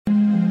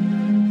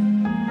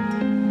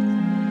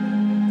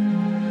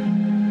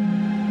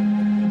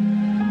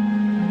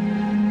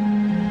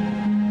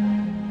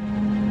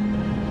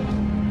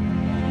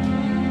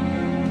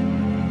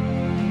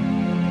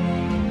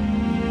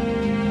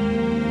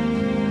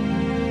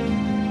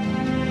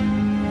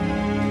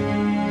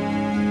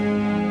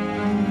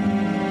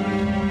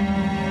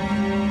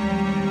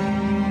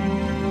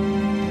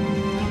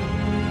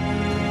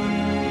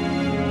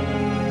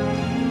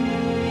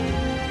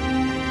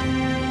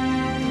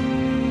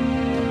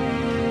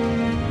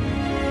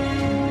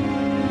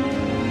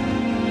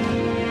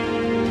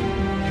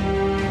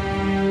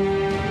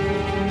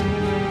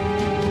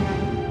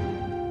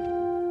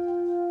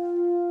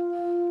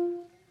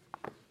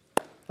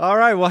All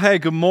right, well, hey,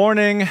 good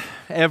morning,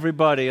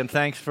 everybody, and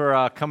thanks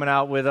for coming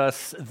out with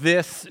us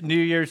this New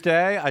Year's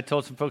Day. I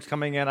told some folks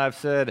coming in, I've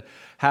said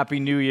Happy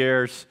New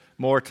Year's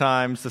more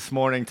times this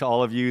morning to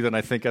all of you than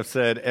I think I've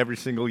said every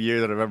single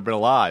year that I've ever been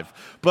alive.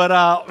 But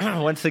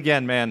once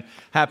again, man,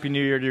 Happy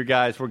New Year to you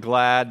guys. We're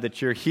glad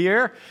that you're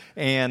here,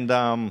 and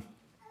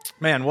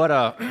man, what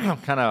a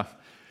kind of,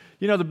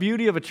 the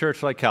beauty of a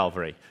church like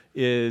Calvary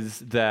is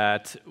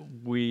that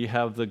we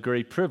have the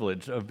great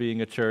privilege of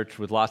being a church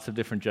with lots of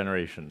different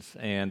generations.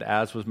 And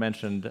as was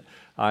mentioned,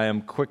 I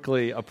am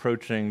quickly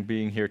approaching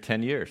being here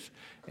 10 years.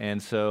 And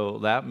so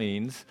that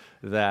means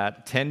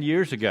that 10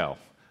 years ago,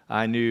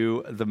 I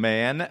knew the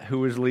man who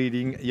was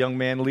young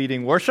man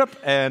leading worship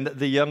and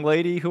the young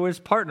lady who was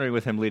partnering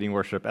with him leading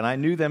worship. And I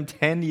knew them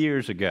 10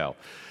 years ago.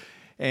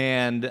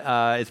 And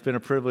it's been a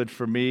privilege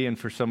for me and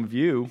for some of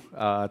you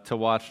to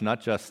watch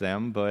not just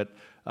them, but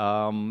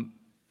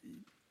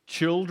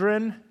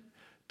children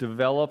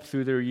develop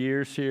through their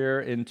years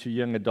here into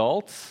young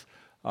adults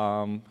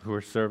who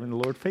are serving the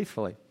Lord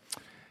faithfully.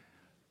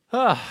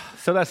 So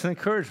that's an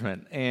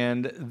encouragement.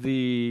 And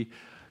the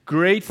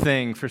great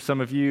thing for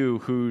some of you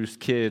whose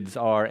kids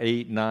are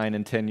 8, 9,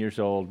 and 10 years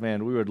old,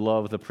 man, we would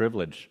love the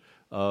privilege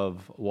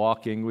of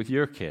walking with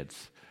your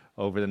kids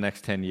over the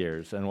next 10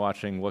 years and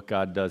watching what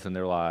God does in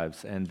their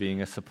lives and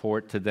being a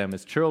support to them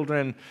as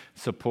children,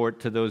 support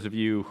to those of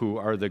you who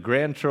are the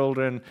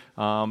grandchildren.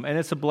 And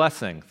it's a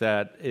blessing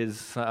that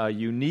is a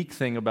unique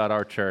thing about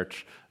our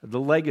church,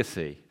 the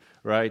legacy,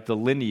 right? The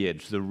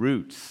lineage, the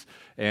roots.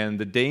 And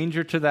the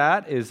danger to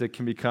that is it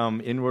can become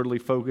inwardly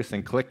focused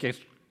and cliquish.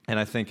 And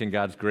I think in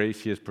God's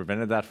grace, He has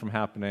prevented that from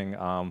happening.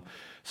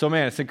 So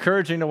man, it's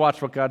encouraging to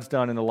watch what God's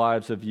done in the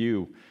lives of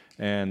you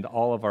and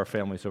all of our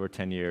families over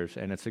 10 years,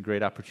 and it's a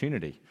great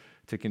opportunity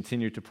to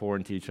continue to pour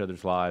into each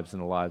other's lives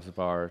and the lives of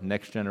our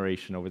next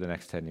generation over the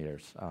next 10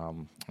 years.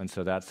 And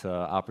so that's an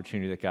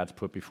opportunity that God's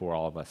put before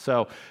all of us.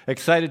 So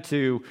excited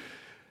to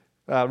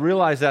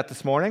realize that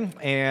this morning.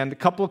 And a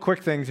couple of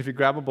quick things. If you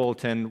grab a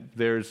bulletin,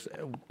 there's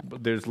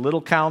a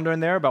little calendar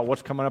in there about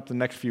what's coming up the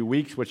next few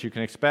weeks, what you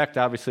can expect.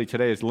 Obviously,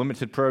 today is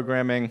limited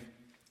programming.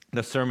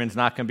 The sermon's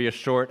not going to be as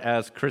short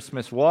as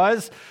Christmas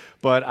was,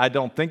 but I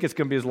don't think it's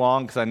going to be as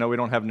long because I know we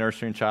don't have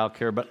nursery and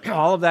childcare. But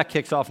all of that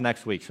kicks off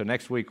next week. So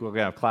next week we're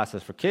going to have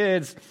classes for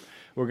kids.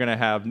 We're going to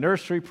have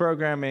nursery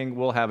programming.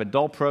 We'll have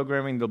adult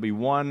programming. There'll be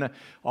one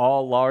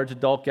all-large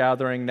adult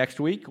gathering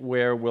next week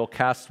where we'll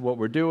cast what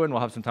we're doing.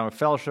 We'll have some time of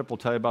fellowship. We'll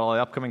tell you about all the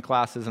upcoming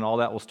classes, and all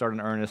that will start in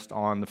earnest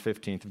on the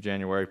 15th of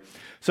January.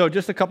 So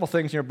just a couple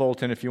things in your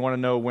bulletin. If you want to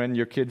know when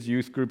your kids'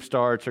 youth group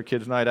starts or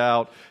kids' night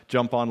out,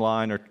 jump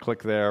online or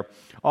click there.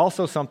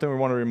 Also, something we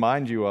want to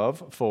remind you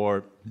of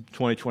for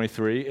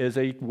 2023 is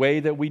a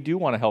way that we do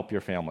want to help your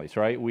families,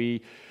 right?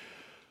 We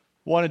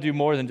want to do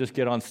more than just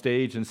get on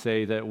stage and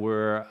say that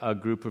we're a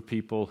group of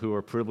people who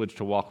are privileged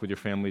to walk with your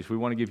families. We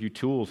want to give you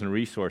tools and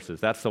resources.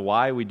 That's the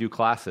why we do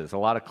classes. A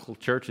lot of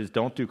churches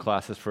don't do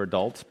classes for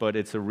adults, but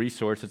it's a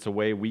resource. It's a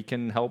way we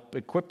can help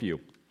equip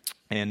you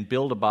and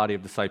build a body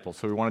of disciples.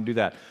 So we want to do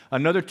that.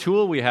 Another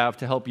tool we have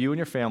to help you and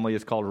your family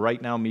is called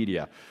Right Now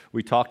Media.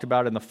 We talked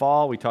about it in the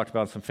fall. We talked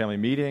about it in some family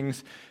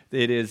meetings.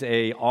 It is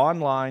a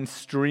online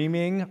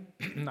streaming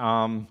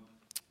kind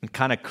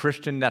of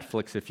Christian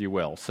Netflix, if you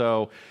will.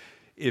 So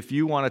if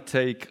you want to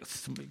take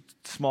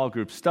small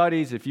group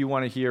studies, if you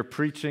want to hear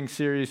preaching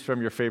series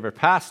from your favorite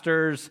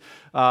pastors,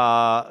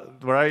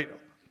 right?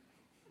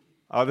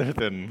 Other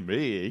than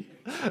me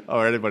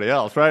or anybody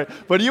else, right?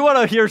 But you want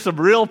to hear some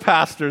real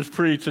pastors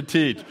preach and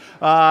teach.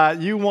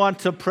 You want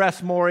to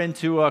press more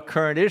into a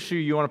current issue.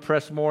 You want to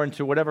press more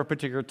into whatever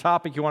particular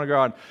topic you want to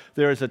go on.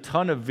 There is a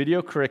ton of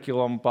video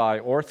curriculum by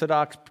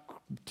Orthodox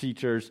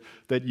teachers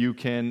that you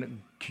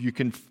can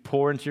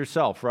pour into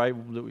yourself, right?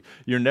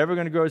 You're never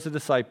going to grow as a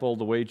disciple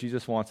the way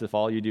Jesus wants if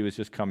all you do is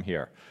just come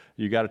here.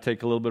 You got to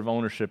take a little bit of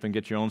ownership and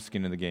get your own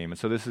skin in the game. And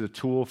so this is a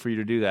tool for you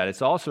to do that.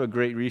 It's also a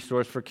great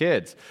resource for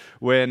kids.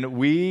 When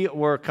we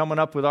were coming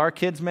up with our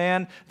kids,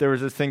 man, there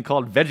was this thing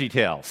called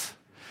VeggieTales.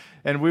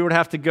 And we would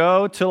have to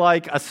go to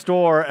like a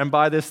store and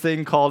buy this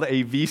thing called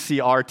a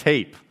VCR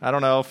tape. I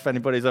don't know if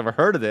anybody's ever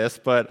heard of this,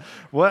 but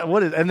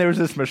and there was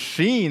this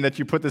machine that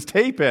you put this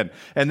tape in.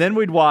 And then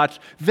we'd watch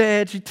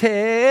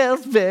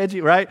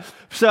VeggieTales, right?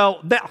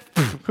 So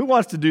who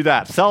wants to do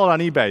that? Sell it on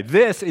eBay.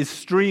 This is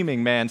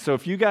streaming, man. So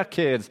if you got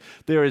kids,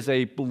 there is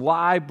a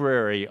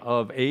library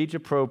of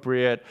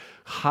age-appropriate,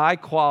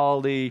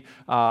 high-quality,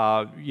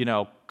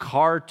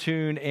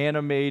 cartoon,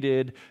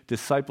 animated,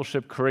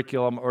 discipleship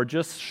curriculum, or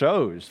just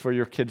shows for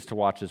your kids to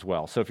watch as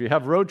well. So if you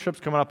have road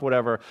trips coming up,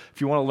 whatever, if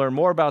you want to learn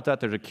more about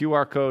that, there's a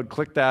QR code.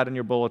 Click that in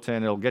your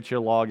bulletin. It'll get you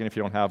a login if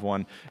you don't have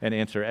one and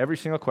answer every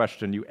single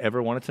question you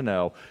ever wanted to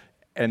know,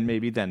 and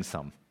maybe then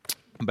some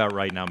about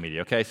Right Now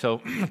Media. Okay,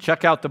 so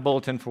check out the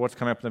bulletin for what's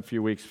coming up in a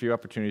few weeks, a few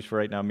opportunities for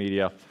Right Now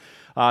Media.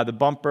 The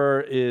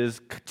bumper is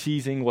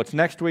teasing what's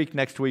next week.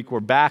 Next week, we're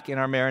back in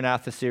our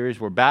Maranatha series.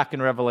 We're back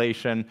in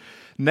Revelation.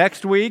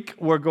 Next week,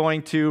 we're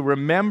going to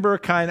remember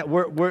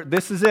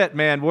this is it,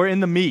 man. We're in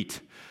the meat.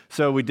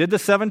 So we did the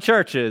 7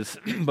 churches,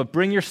 but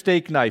bring your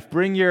steak knife,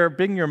 bring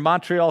your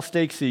Montreal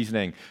steak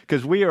seasoning,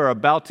 because we are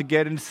about to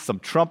get into some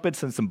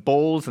trumpets and some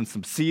bowls and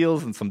some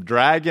seals and some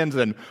dragons,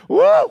 and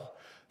woo!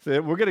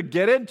 So we're going to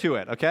get into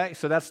it, okay?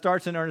 So that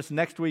starts in earnest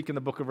next week in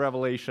the book of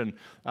Revelation.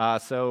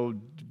 So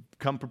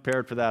come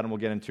prepared for that, and we'll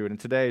get into it. And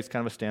today is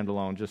kind of a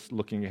standalone, just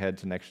looking ahead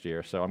to next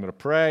year. So I'm going to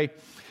pray,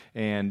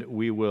 and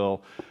we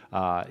will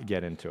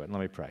get into it.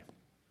 Let me pray.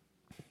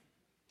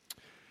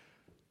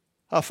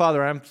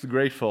 Father, I'm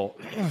grateful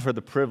for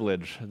the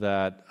privilege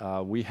that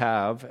we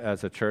have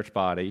as a church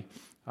body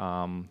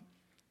to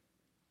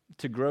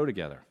grow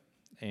together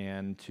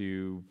and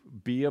to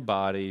be a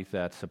body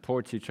that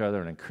supports each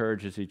other and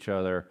encourages each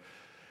other.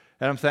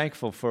 And I'm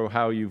thankful for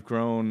how you've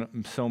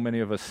grown so many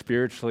of us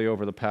spiritually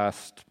over the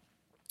past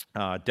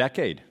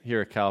decade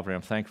here at Calvary.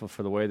 I'm thankful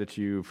for the way that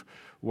you've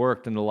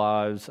worked in the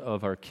lives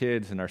of our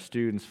kids and our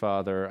students,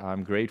 Father.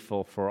 I'm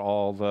grateful for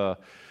all the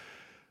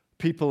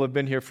people who have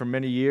been here for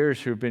many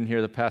years, who have been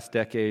here the past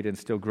decade and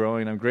still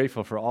growing. I'm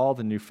grateful for all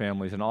the new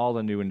families and all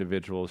the new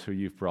individuals who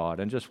you've brought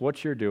and just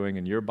what you're doing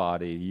in your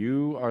body.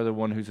 You are the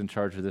one who's in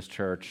charge of this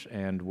church,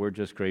 and we're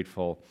just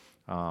grateful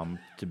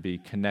to be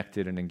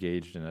connected and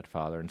engaged in it,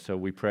 Father. And so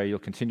we pray you'll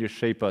continue to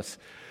shape us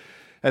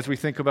as we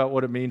think about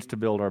what it means to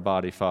build our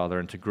body, Father,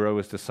 and to grow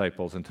as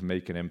disciples and to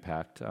make an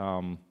impact.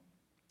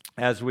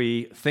 As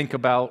we think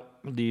about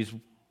these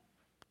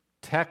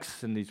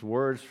texts and these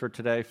words for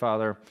today,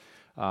 Father,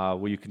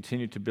 will you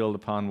continue to build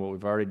upon what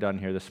we've already done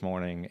here this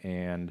morning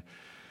and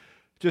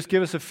just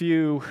give us a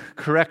few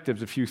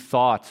correctives, a few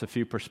thoughts, a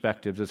few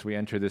perspectives as we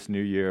enter this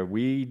new year.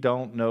 We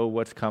don't know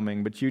what's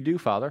coming, but you do,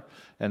 Father,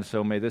 and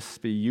so may this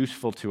be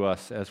useful to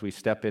us as we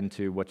step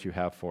into what you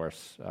have for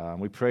us.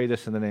 We pray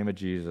this in the name of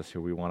Jesus,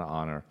 who we want to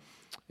honor.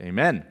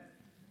 Amen.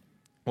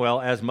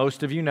 Well, as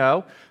most of you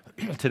know,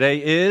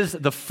 today is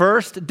the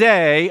first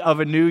day of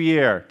a new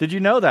year. Did you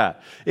know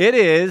that? It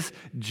is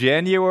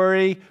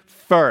January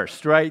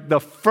 1st, right? The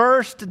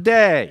first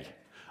day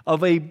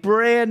of a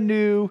brand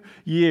new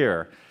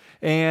year.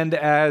 And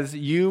as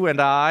you and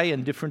I,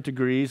 in different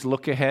degrees,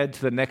 look ahead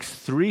to the next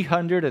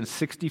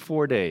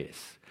 364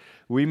 days,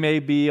 we may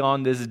be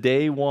on this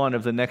day one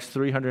of the next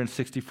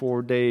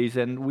 364 days,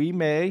 and we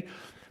may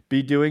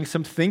be doing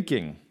some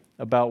thinking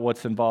about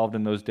what's involved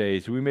in those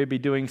days. We may be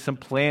doing some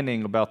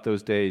planning about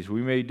those days.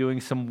 We may be doing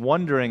some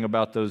wondering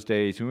about those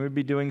days. We may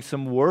be doing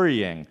some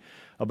worrying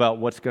about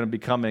what's going to be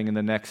coming in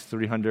the next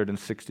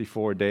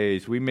 364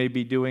 days. We may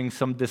be doing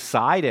some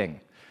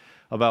deciding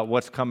about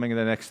what's coming in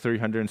the next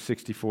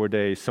 364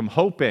 days, some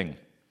hoping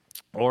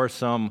or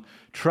some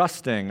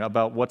trusting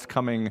about what's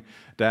coming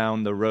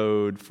down the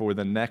road for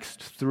the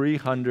next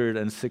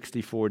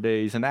 364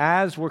 days. And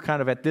as we're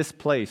kind of at this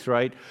place,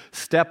 right,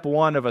 step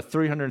one of a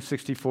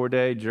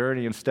 364-day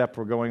journey and step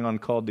we're going on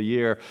called the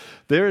year,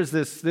 there's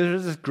this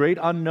great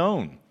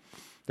unknown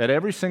that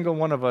every single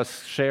one of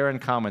us share in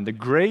common. The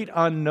great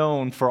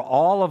unknown for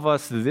all of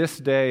us this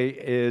day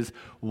is,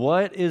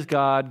 what is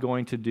God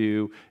going to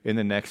do in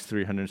the next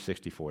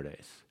 364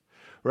 days?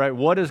 Right?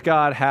 What does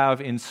God have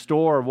in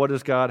store? What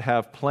does God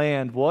have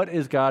planned? What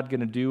is God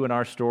going to do in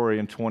our story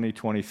in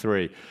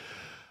 2023?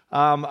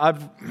 I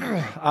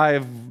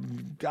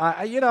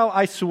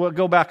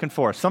go back and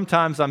forth.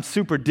 Sometimes I'm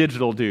super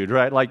digital dude,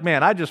 right? Like,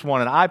 man, I just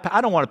want an iPad.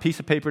 I don't want a piece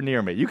of paper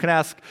near me. You can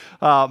ask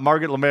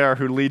Margaret Lemaire,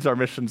 who leads our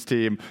missions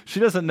team. She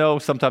doesn't know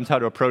sometimes how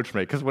to approach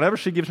me, because whenever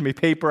she gives me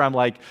paper, I'm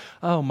like,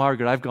 oh,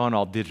 Margaret, I've gone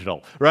all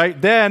digital,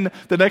 right? Then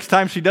the next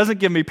time she doesn't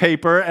give me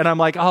paper, and I'm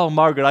like, oh,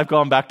 Margaret, I've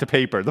gone back to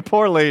paper. The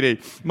poor lady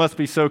must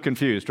be so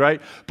confused,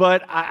 right?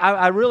 But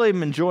I really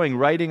am enjoying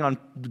writing on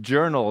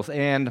journals,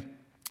 and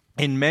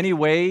in many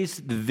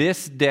ways,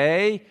 this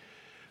day,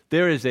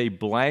 there is a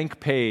blank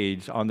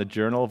page on the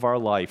journal of our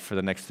life for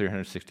the next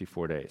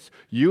 364 days.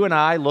 You and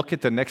I look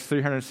at the next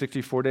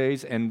 364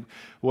 days, and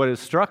what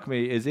has struck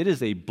me is it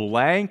is a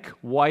blank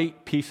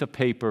white piece of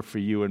paper for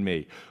you and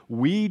me.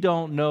 We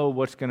don't know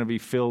what's going to be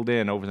filled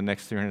in over the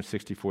next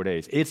 364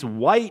 days. It's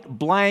white,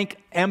 blank,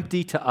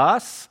 empty to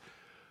us,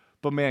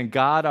 but man,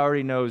 God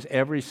already knows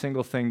every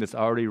single thing that's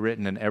already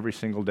written in every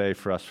single day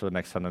for us for the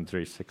next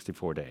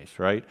 164 days,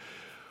 right?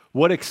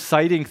 What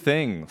exciting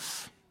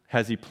things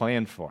has he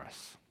planned for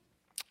us?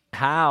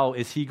 How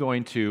is he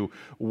going to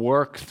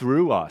work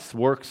through us,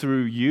 work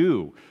through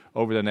you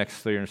over the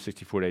next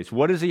 364 days?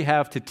 What does he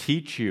have to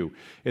teach you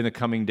in the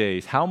coming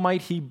days? How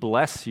might he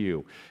bless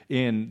you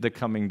in the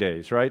coming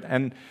days, right?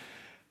 And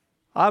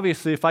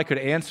obviously, if I could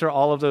answer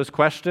all of those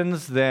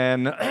questions,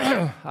 then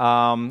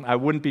I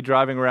wouldn't be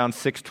driving around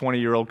 6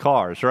 20-year-old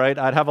cars, right?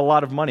 I'd have a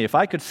lot of money. If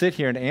I could sit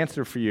here and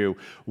answer for you,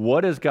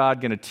 what is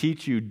God going to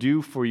teach you,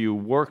 do for you,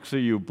 work through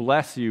you,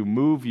 bless you,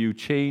 move you,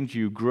 change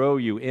you, grow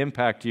you,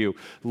 impact you,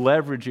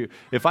 leverage you?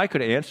 If I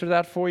could answer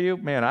that for you,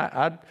 man,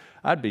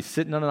 I'd be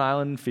sitting on an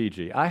island in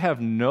Fiji. I have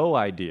no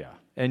idea,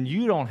 and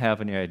you don't have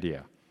any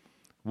idea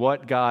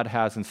what God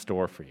has in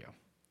store for you.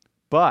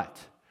 But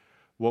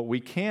what we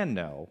can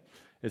know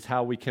is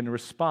how we can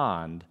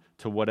respond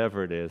to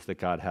whatever it is that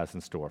God has in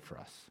store for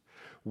us.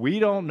 We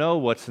don't know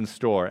what's in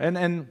store.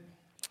 And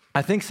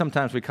I think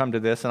sometimes we come to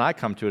this, and I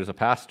come to it as a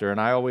pastor, and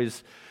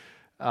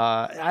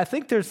I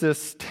think there's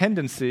this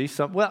tendency,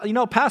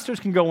 pastors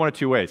can go one of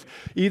two ways.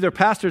 Either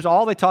pastors,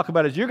 all they talk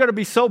about is, you're going to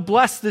be so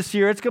blessed this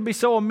year, it's going to be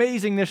so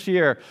amazing this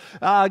year.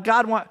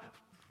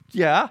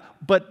 Yeah,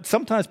 but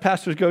sometimes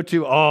pastors go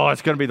to,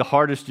 it's going to be the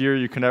hardest year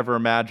you can ever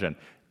imagine.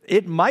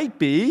 It might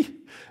be,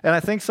 and I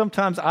think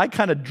sometimes I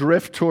kind of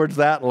drift towards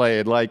that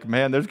lane, like,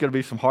 man, there's going to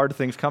be some hard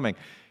things coming.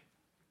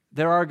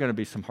 There are going to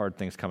be some hard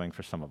things coming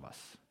for some of us.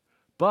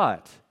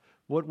 But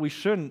what we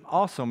shouldn't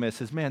also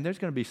miss is, man, there's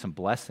going to be some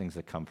blessings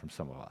that come from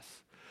some of us.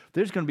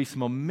 There's going to be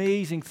some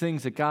amazing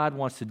things that God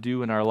wants to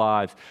do in our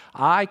lives.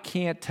 I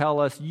can't tell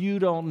us, you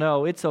don't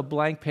know. It's a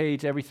blank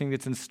page, everything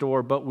that's in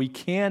store, but we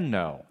can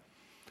know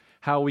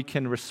how we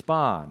can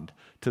respond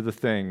to the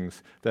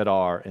things that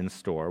are in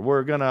store.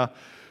 We're going to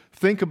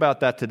think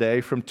about that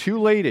today from two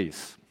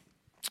ladies,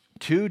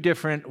 two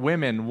different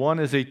women. One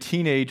is a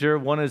teenager,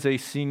 one is a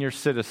senior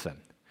citizen.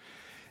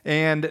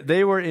 And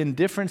they were in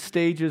different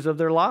stages of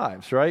their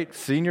lives, right?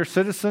 Senior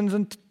citizens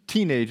and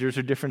teenagers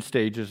are different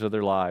stages of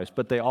their lives,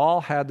 but they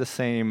all had the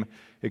same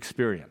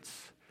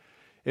experience.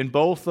 In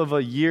both of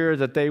a year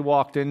that they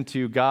walked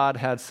into, God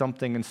had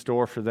something in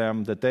store for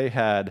them that they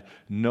had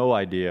no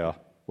idea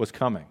was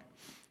coming.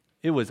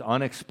 It was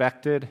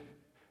unexpected.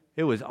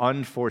 It was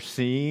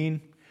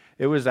unforeseen.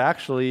 It was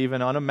actually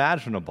even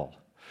unimaginable.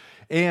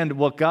 And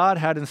what God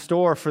had in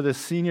store for this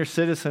senior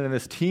citizen and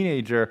this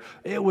teenager,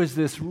 it was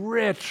this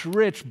rich,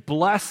 rich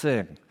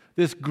blessing,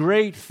 this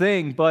great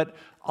thing. But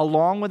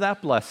along with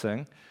that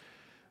blessing,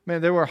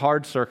 man, there were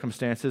hard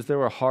circumstances, there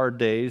were hard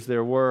days,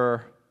 there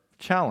were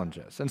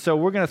challenges. And so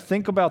we're going to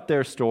think about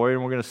their story,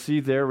 and we're going to see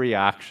their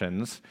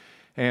reactions.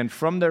 And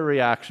from their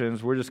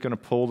reactions, we're just going to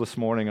pull this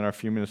morning in our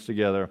few minutes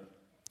together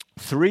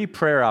 3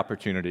 prayer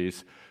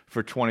opportunities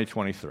for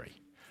 2023.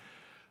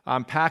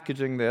 I'm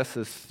packaging this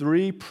as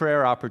 3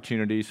 prayer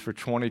opportunities for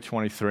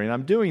 2023, and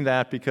I'm doing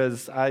that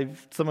because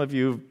some of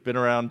you have been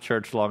around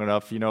church long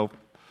enough, you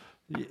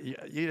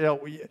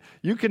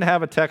can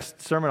have a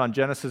text sermon on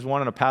Genesis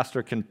 1, and a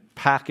pastor can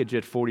package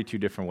it 42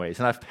 different ways.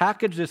 And I've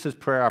packaged this as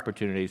prayer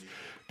opportunities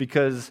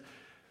because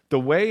the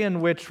way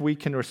in which we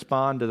can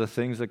respond to the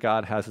things that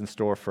God has in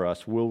store for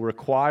us will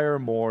require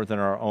more than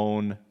our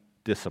own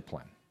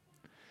discipline.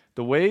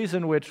 The ways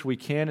in which we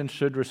can and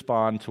should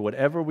respond to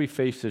whatever we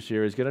face this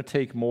year is going to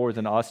take more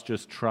than us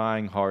just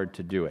trying hard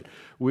to do it.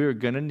 We are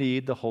going to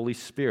need the Holy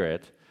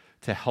Spirit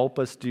to help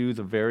us do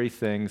the very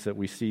things that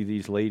we see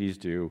these ladies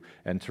do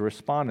and to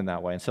respond in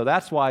that way. And so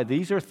that's why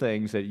these are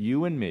things that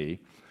you and me,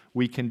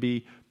 we can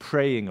be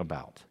praying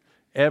about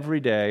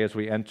every day as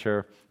we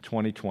enter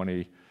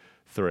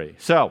 2023.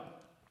 So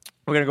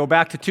we're going to go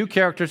back to 2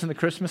 characters in the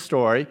Christmas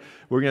story.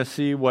 We're going to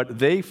see what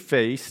they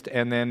faced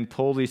and then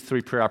pull these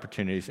 3 prayer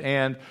opportunities.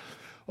 And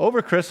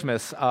over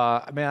Christmas,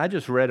 I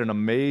just read an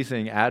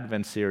amazing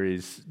Advent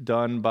series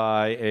done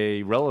by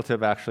a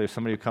relative, actually, of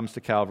somebody who comes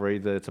to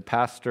Calvary. It's a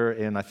pastor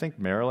in, I think,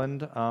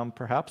 Maryland,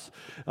 perhaps.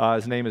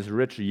 His name is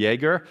Rich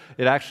Yeager.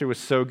 It actually was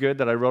so good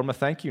that I wrote him a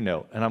thank you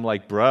note. And I'm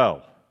like,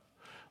 bro,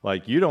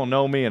 like, you don't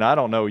know me and I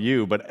don't know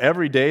you, but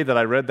every day that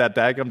I read that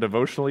daggum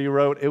devotional you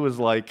wrote, it was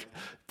like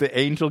the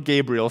angel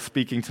Gabriel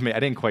speaking to me. I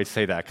didn't quite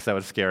say that because that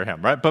would scare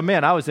him, right? But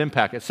man, I was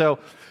impacted. So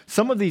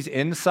some of these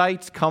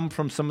insights come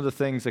from some of the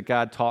things that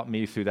God taught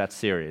me through that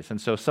series.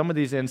 And so some of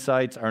these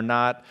insights are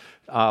not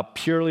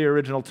purely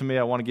original to me.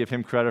 I want to give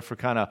him credit for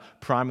kind of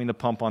priming the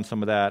pump on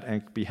some of that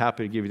and be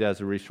happy to give you that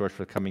as a resource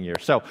for the coming year.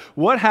 So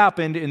what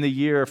happened in the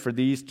year for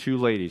these 2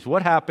 ladies?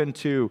 What happened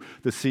to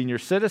the senior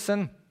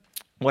citizen?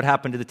 What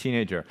happened to the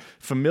teenager?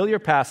 Familiar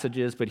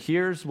passages, but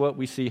here's what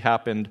we see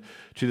happened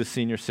to the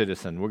senior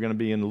citizen. We're going to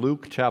be in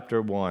Luke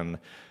chapter 1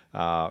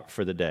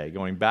 for the day,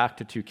 going back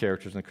to 2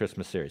 characters in the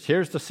Christmas series.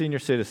 Here's the senior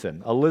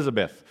citizen,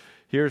 Elizabeth.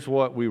 Here's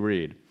what we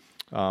read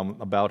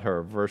about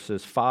her,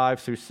 verses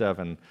 5 through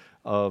 7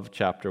 of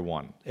chapter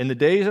 1. In the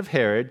days of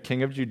Herod,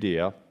 king of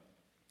Judea,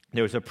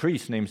 there was a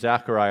priest named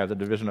Zachariah of the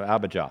division of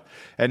Abijah.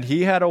 And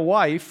he had a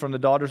wife from the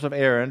daughters of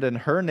Aaron, and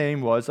her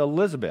name was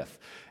Elizabeth.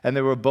 And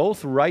they were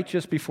both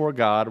righteous before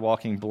God,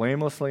 walking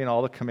blamelessly in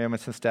all the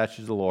commandments and statutes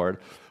of the Lord.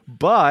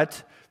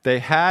 But they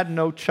had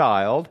no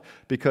child,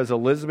 because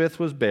Elizabeth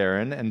was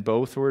barren, and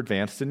both were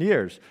advanced in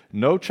years.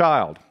 No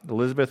child.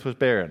 Elizabeth was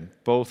barren,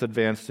 both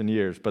advanced in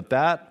years. But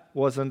that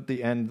wasn't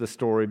the end of the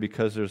story,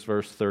 because there's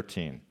verse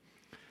 13.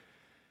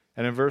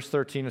 And in verse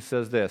 13 it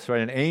says this,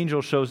 right? An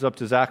angel shows up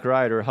to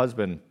Zachariah, her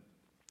husband,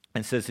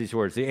 and says these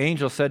words. The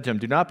angel said to him,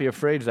 "Do not be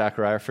afraid,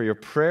 Zachariah, for your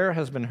prayer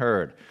has been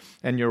heard,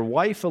 and your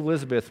wife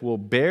Elizabeth will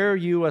bear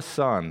you a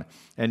son,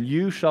 and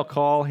you shall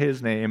call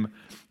his name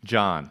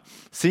John."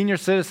 Senior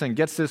citizen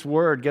gets this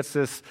word, gets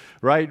this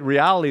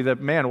reality that,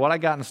 man, what I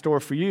got in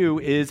store for you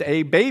is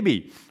a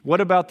baby.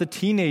 What about the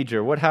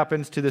teenager? What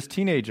happens to this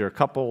teenager? A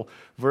couple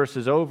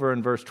verses over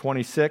in verse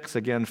 26,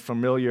 again,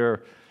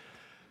 familiar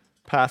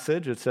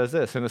passage, it says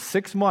this, in the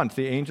 6th month,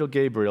 the angel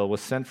Gabriel was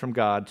sent from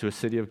God to a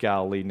city of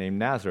Galilee named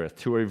Nazareth,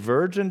 to a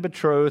virgin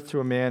betrothed to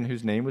a man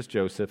whose name was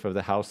Joseph of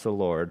the house of the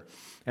Lord,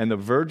 and the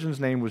virgin's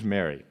name was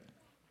Mary.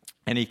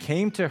 And he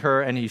came to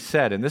her and he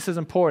said, and this is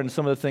important,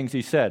 some of the things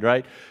he said,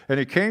 right? And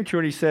he came to her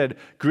and he said,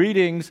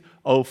 "Greetings,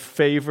 O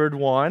favored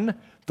one,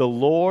 the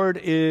Lord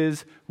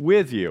is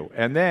with you."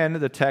 And then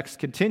the text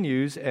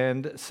continues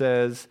and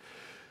says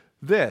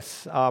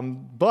this,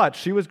 but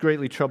she was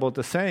greatly troubled at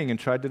the saying and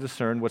tried to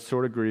discern what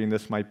sort of greeting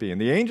this might be. And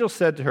the angel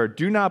said to her,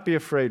 "Do not be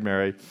afraid,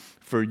 Mary,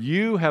 for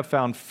you have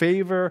found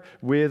favor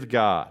with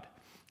God.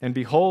 And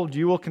behold,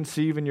 you will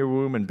conceive in your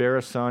womb and bear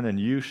a son, and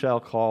you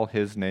shall call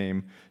his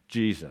name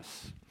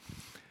Jesus."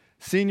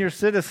 Senior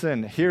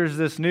citizen, here's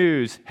this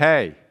news.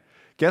 Hey,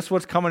 guess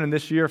what's coming in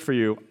this year for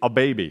you? A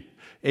baby.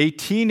 A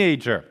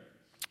teenager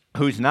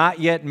who's not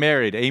yet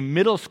married, a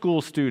middle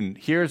school student,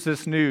 here's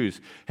this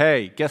news.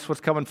 Hey, guess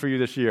what's coming for you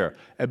this year?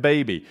 A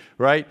baby,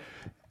 right?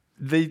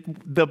 The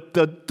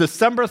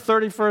December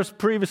 31st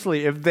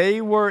previously, if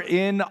they were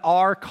in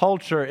our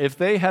culture, if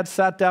they had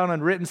sat down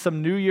and written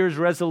some New Year's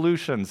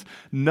resolutions,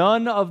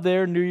 none of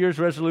their New Year's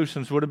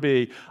resolutions would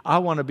be, "I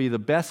want to be the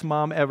best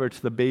mom ever to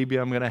the baby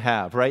I'm going to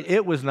have," right?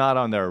 It was not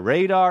on their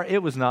radar.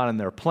 It was not in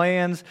their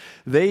plans.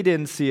 They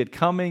didn't see it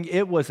coming.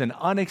 It was an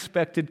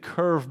unexpected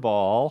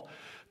curveball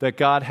that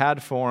God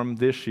had for them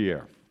this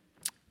year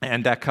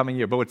and that coming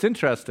year. But what's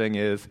interesting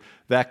is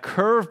that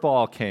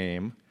curveball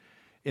came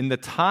in the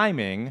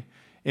timing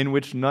in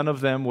which none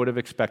of them would have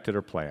expected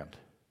or planned.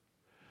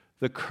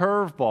 The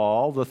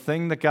curveball, the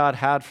thing that God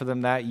had for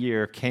them that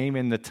year, came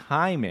in the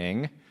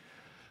timing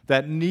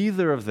that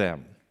neither of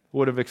them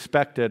would have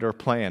expected or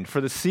planned. For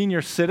the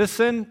senior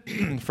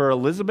citizen, for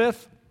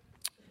Elizabeth,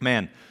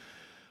 man,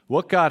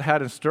 what God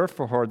had in store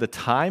for her, the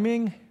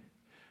timing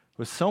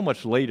was so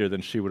much later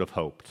than she would have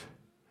hoped,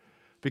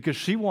 because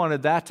she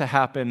wanted that to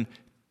happen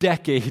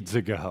decades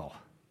ago.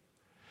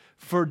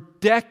 For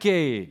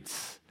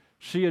decades,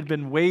 she had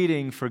been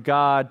waiting for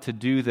God to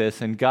do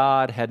this, and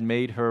God had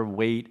made her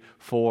wait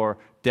for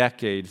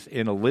decades.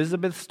 In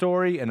Elizabeth's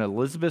story, in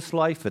Elizabeth's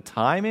life, the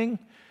timing,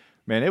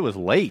 man, it was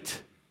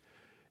late.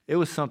 It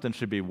was something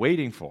she'd be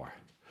waiting for.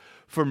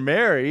 For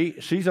Mary,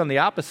 she's on the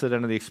opposite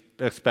end of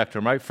the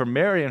spectrum, right? For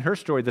Mary and her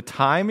story, the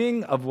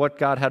timing of what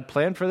God had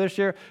planned for this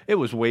year, it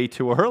was way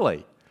too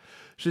early.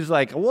 She's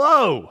like,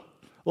 whoa!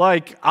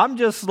 Like, I'm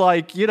just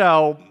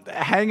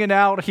hanging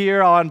out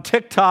here on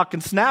TikTok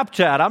and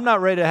Snapchat. I'm not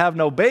ready to have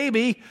no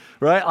baby,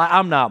 right?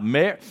 I'm not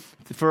married.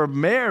 For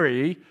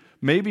Mary,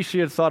 maybe she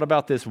had thought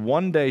about this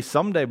one day,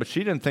 someday, but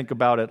she didn't think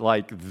about it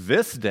like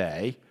this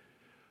day.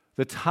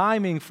 The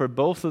timing for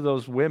both of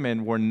those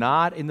women were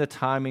not in the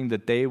timing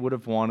that they would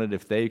have wanted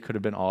if they could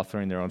have been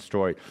authoring their own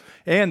story.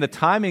 And the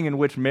timing in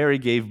which Mary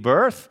gave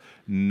birth,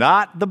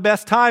 not the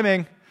best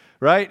timing.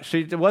 Right?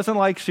 It wasn't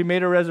like she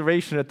made a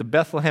reservation at the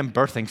Bethlehem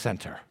Birthing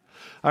Center.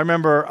 I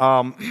remember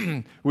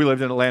we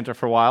lived in Atlanta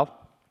for a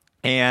while,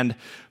 and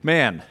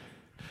man,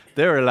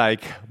 they were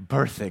like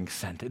birthing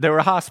center. They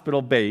were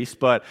hospital-based,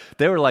 but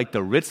they were like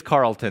the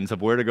Ritz-Carltons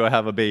of where to go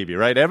have a baby,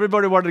 right?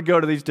 Everybody wanted to go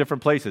to these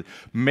different places.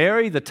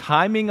 Mary, the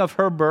timing of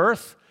her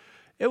birth,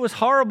 it was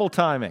horrible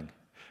timing.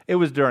 It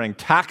was during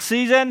tax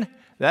season.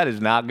 That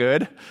is not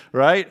good,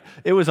 right?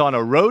 It was on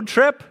a road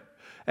trip.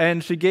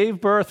 And she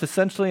gave birth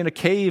essentially in a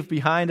cave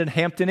behind an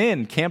Hampton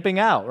Inn, camping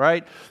out,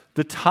 right?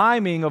 The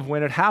timing of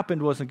when it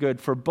happened wasn't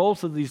good. For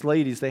both of these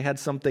ladies, they had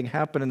something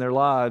happen in their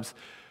lives,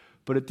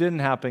 but it didn't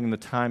happen in the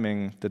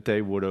timing that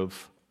they would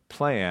have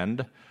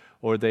planned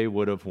or they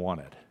would have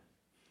wanted.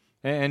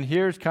 And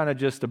here's kind of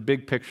just a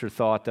big picture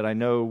thought that I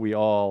know we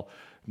all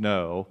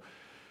know.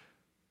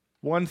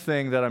 One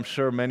thing that I'm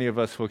sure many of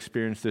us will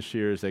experience this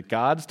year is that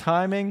God's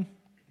timing,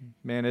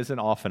 man, isn't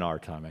often our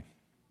timing.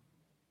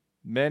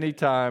 Many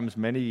times,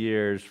 many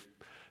years,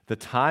 the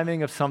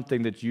timing of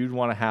something that you'd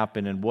want to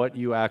happen and what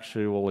you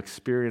actually will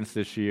experience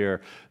this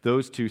year,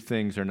 those two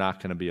things are not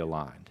going to be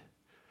aligned.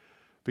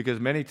 Because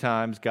many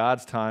times,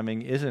 God's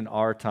timing isn't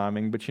our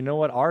timing, but you know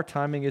what? Our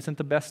timing isn't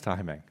the best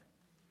timing.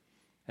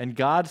 And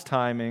God's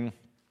timing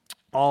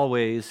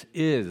always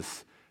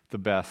is the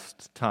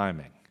best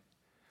timing.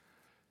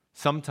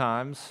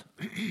 Sometimes,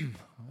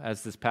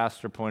 as this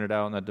pastor pointed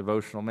out in that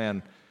devotional,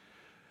 man,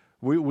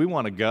 we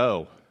want to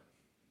go.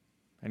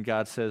 And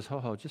God says,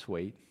 just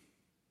wait.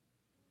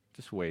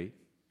 Just wait.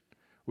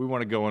 We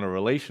want to go in a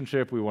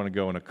relationship. We want to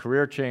go in a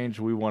career change.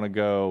 We want to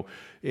go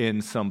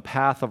in some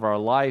path of our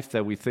life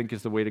that we think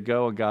is the way to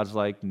go. And God's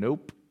like,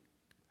 nope,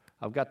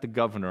 I've got the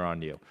governor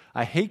on you.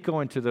 I hate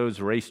going to those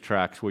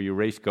racetracks where you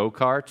race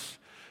go-karts.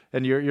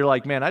 And you're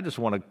like, man, I just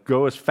want to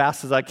go as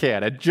fast as I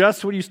can. And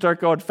just when you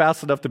start going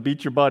fast enough to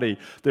beat your buddy,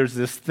 there's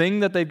this thing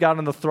that they've got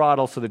on the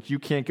throttle so that you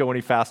can't go any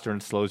faster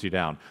and it slows you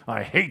down.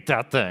 I hate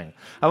that thing.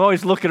 I'm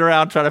always looking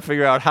around trying to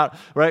figure out how,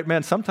 right,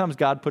 man, sometimes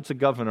God puts a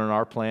governor in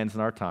our plans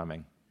and our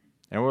timing.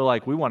 And we're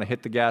like, we want to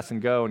hit the gas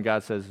and go, and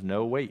God says,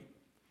 no, wait.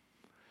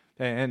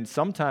 And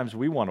sometimes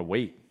we want to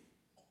wait.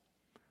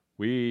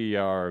 We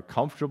are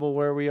comfortable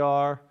where we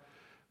are.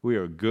 We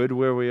are good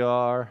where we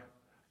are.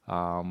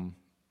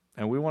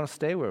 And we want to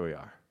stay where we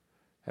are.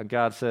 And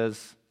God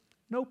says,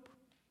 nope,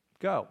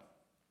 go.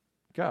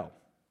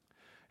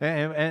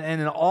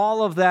 And in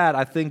all of that,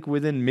 I think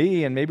within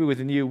me and maybe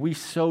within you, we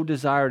so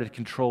desire to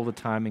control the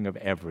timing of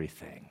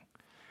everything.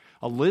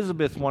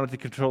 Elizabeth wanted to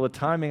control the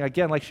timing.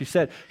 Again, like she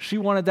said, she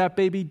wanted that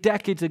baby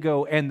decades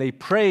ago, and they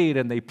prayed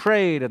and they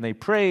prayed and they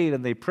prayed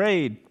and they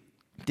prayed.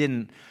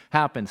 Didn't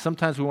happen.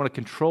 Sometimes we want to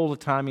control the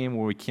timing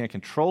when we can't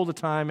control the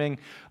timing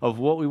of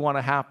what we want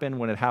to happen.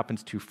 When it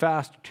happens too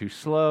fast, too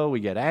slow, we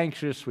get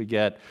anxious, we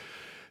get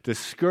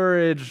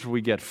discouraged,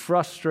 we get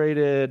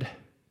frustrated.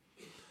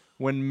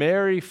 When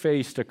Mary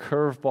faced a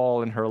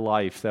curveball in her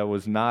life that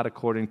was not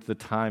according to the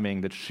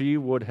timing that she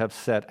would have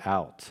set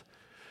out,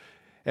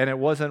 and it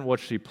wasn't what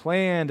she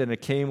planned, and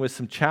it came with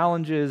some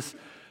challenges,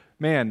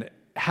 man,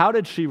 how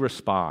did she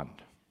respond?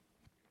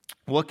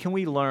 What can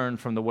we learn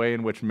from the way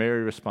in which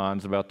Mary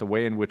responds, about the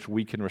way in which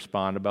we can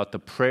respond, about the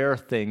prayer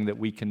thing that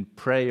we can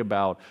pray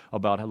about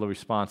the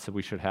response that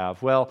we should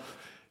have? Well,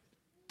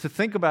 to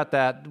think about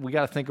that, we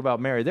got to think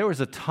about Mary. There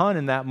was a ton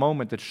in that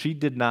moment that she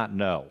did not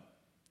know.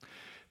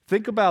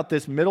 Think about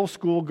this middle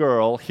school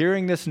girl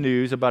hearing this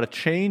news about a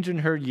change in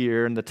her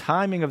year and the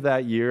timing of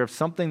that year, of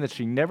something that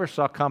she never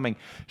saw coming.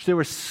 There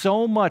was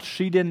so much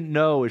she didn't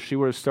know as she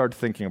would have started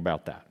thinking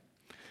about that.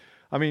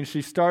 I mean,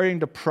 she's starting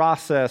to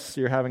process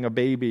you're having a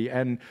baby,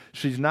 and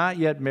she's not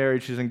yet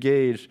married, she's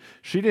engaged.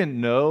 She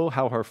didn't know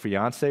how her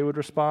fiancé would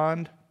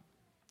respond.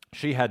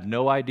 She had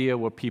no idea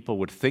what people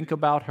would think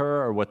about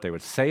her or what they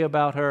would say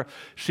about her.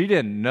 She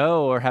didn't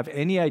know or have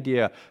any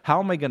idea, how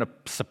am I going to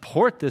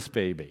support this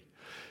baby?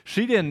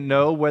 She didn't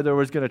know whether it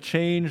was going to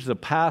change the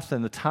path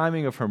and the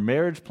timing of her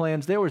marriage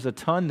plans. There was a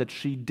ton that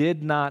she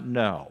did not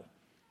know.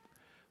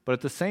 But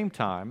at the same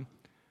time,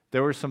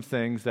 there were some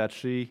things that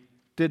she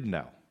did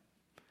know.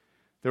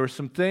 There were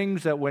some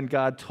things that when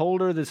God told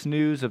her this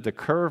news of the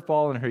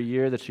curveball in her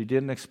year that she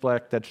didn't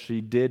expect, that she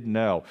did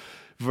know.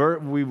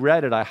 We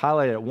read it, I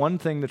highlighted it. One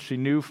thing that she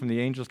knew from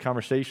the angel's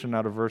conversation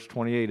out of verse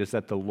 28 is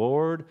that the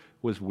Lord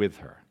was with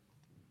her.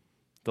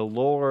 The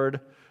Lord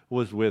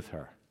was with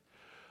her.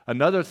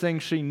 Another thing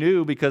she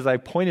knew, because I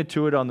pointed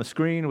to it on the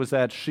screen, was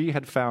that she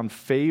had found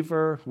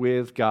favor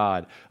with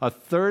God. A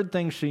third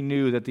thing she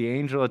knew that the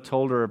angel had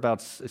told her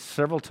about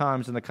several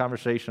times in the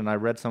conversation, I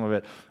read some of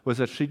it, was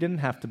that she didn't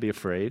have to be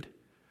afraid.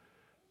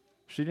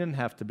 She didn't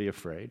have to be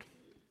afraid.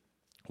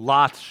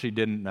 Lots she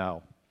didn't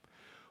know.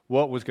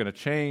 What was going to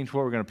change?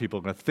 What were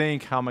people going to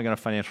think? How am I going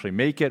to financially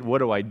make it? What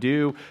do I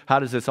do? How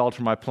does this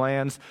alter my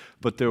plans?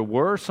 But there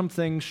were some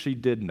things she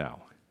did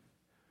know.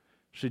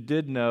 She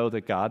did know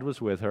that God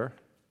was with her.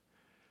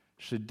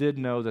 She did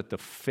know that the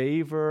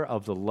favor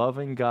of the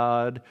loving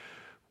God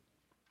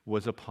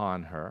was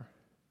upon her.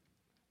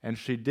 And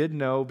she did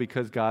know,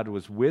 because God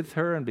was with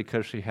her and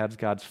because she had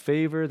God's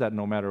favor, that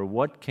no matter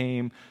what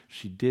came,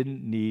 she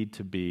didn't need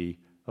to be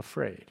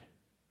afraid.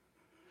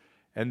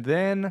 And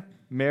then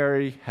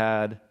Mary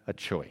had a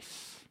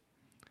choice.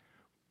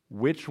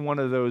 Which one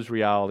of those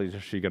realities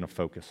is she going to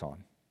focus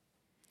on?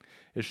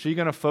 Is she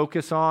going to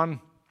focus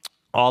on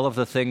all of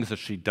the things that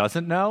she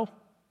doesn't know?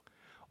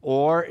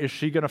 Or is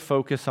she going to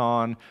focus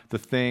on the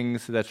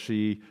things that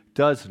she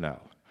does know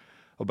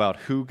about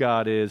who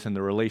God is and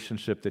the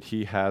relationship that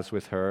He has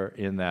with her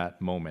in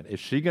that moment? Is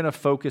she going to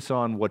focus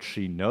on what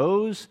she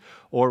knows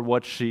or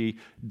what she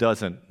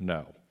doesn't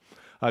know?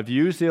 I've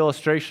used the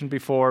illustration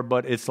before,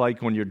 but it's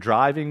like when you're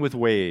driving with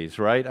Waze,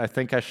 right? I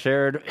think I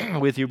shared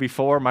with you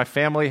before, my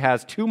family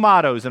has 2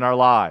 mottos in our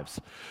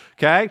lives,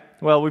 okay?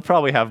 Well, we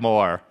probably have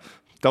more.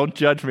 Don't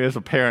judge me as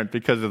a parent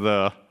because of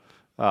the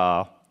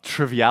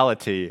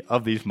triviality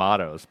of these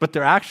mottos, but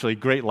they're actually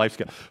great life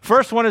skills.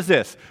 First one is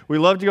this: we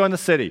love to go in the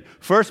city.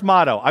 First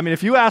motto. I mean,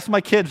 if you ask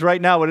my kids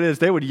right now what it is,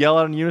 they would yell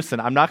out in unison.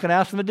 I'm not going to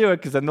ask them to do it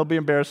because then they'll be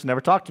embarrassed and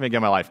never talk to me again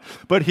in my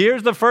life. But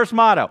here's the first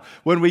motto.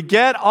 When we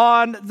get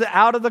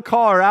out of the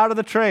car, out of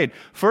the train,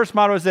 first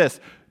motto is this: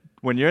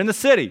 when you're in the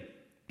city,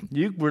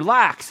 you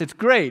relax. It's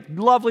great,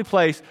 lovely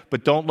place,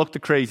 but don't look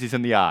the crazies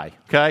in the eye,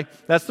 okay?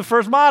 That's the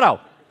first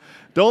motto.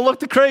 Don't look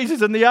the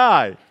crazies in the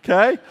eye,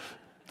 okay?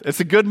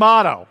 It's a good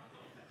motto.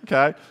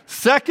 Okay.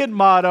 Second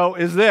motto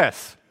is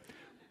this: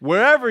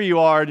 wherever you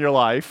are in your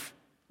life,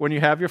 when you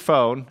have your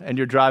phone and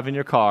you're driving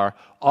your car,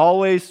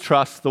 always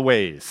trust the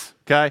Waze.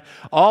 Okay.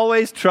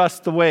 Always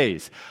trust the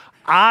Waze.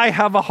 I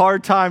have a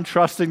hard time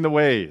trusting the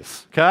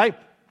Waze. Okay.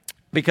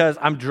 Because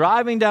I'm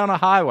driving down a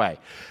highway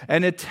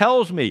and it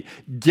tells me,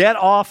 get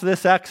off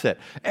this exit.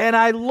 And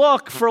I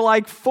look for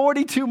like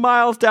 42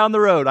 miles down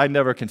the road. I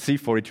never can see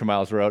 42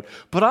 miles of road,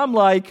 but I'm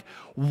like,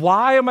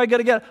 why am I going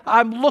to get?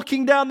 I'm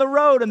looking down the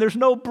road and there's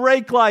no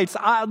brake lights.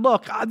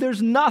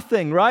 There's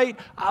nothing, right?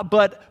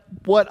 But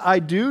what I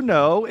do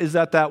know is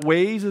that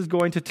Waze is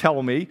going to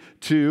tell me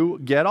to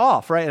get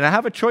off, right? And I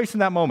have a choice in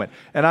that moment.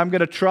 And I'm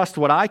going to trust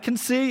what I can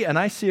see, and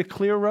I see a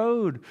clear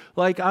road.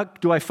 Like,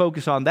 do I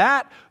focus on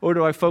that, or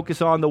do I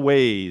focus on the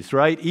Waze,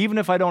 right? Even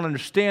if I don't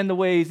understand the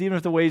Waze, even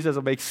if the Waze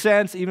doesn't make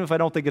sense, even if I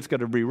don't think it's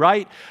going to be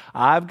right,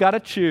 I've got to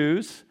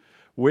choose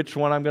which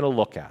one I'm going to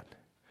look at.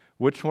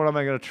 Which one am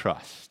I going to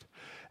trust?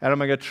 And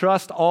am I going to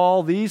trust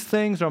all these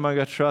things, or am I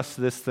going to trust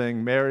this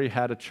thing? Mary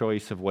had a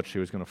choice of what she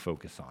was going to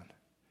focus on.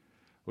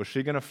 Was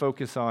she going to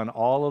focus on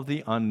all of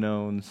the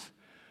unknowns,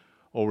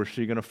 or was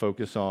she going to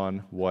focus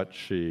on what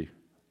she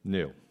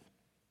knew?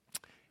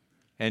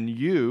 And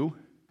you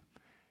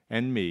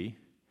and me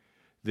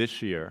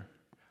this year,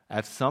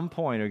 at some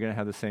point, are going to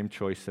have the same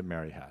choice that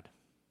Mary had.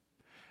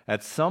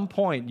 At some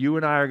point, you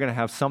and I are going to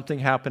have something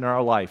happen in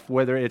our life,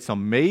 whether it's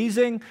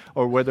amazing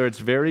or whether it's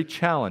very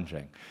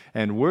challenging.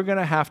 And we're going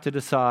to have to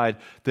decide,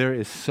 there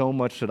is so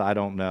much that I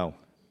don't know.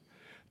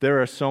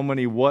 There are so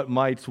many what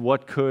mights,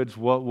 what coulds,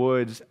 what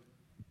woulds,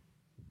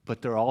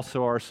 but there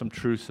also are some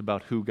truths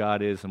about who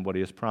God is and what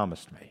He has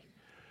promised me.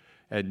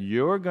 And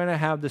you're going to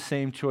have the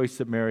same choice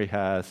that Mary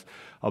has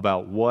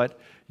about what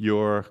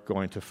you're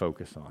going to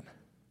focus on.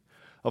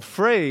 A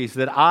phrase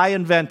that I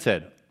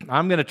invented,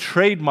 I'm going to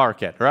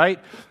trademark it, right?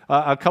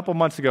 A couple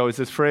months ago is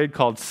this phrase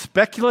called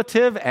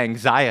speculative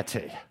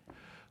anxiety.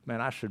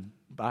 Man, I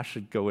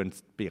should go and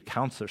be a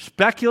counselor.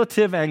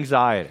 Speculative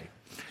anxiety.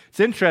 It's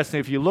interesting,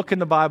 if you look in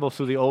the Bible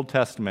through the Old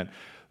Testament,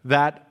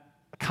 that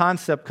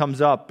concept comes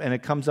up, and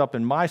it comes up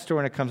in my story,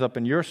 and it comes up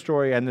in your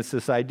story, and it's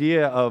this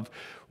idea of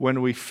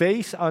when we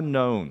face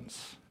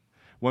unknowns,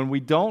 when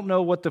we don't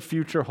know what the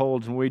future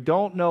holds, when we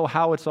don't know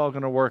how it's all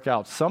going to work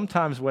out,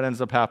 sometimes what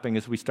ends up happening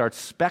is we start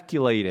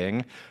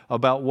speculating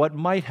about what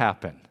might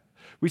happen.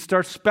 We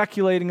start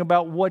speculating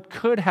about what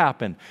could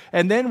happen.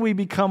 And then we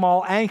become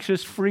all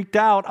anxious, freaked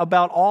out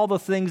about all the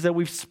things that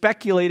we've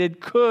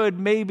speculated could,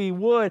 maybe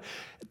would.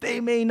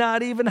 They may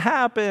not even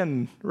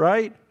happen,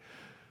 right?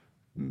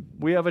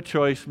 We have a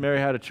choice. Mary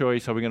had a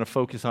choice. Are we going to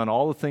focus on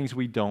all the things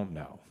we don't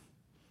know?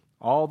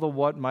 All the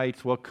what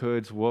mights, what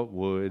coulds, what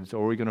woulds,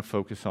 or are we going to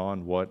focus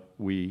on what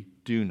we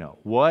do know?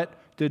 What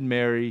did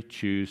Mary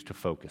choose to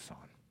focus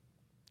on?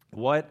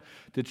 What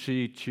did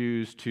she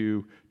choose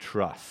to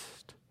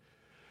trust?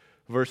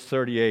 Verse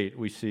 38,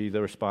 we see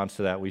the response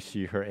to that. We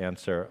see her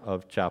answer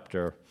of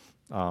chapter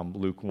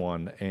Luke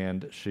 1,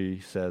 and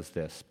she says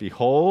this.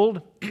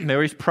 Behold,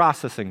 Mary's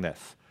processing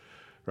this,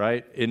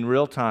 right, in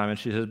real time, and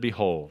she says,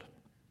 behold,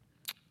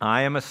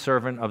 I am a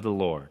servant of the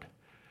Lord.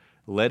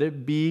 Let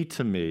it be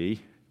to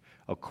me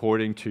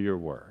according to your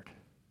word.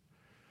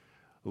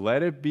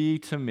 Let it be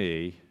to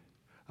me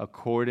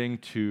according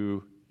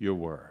to your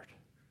word.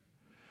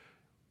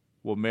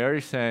 What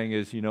Mary's saying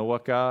is, you know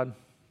what, God?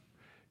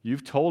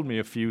 You've told me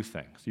a few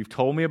things. You've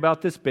told me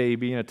about this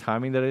baby in a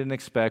timing that I didn't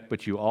expect,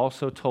 but you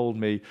also told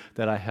me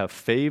that I have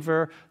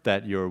favor,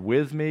 that you're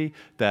with me,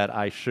 that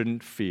I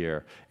shouldn't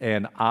fear.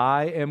 And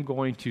I am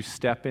going to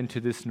step into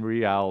this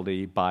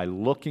reality by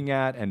looking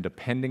at and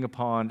depending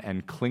upon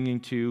and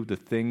clinging to the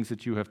things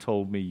that you have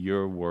told me,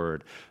 your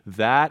word.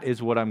 That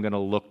is what I'm going to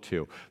look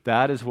to.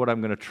 That is what I'm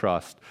going to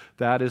trust.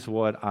 That is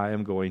what I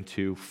am going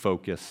to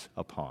focus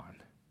upon.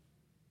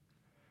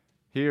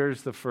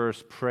 Here's the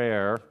first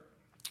prayer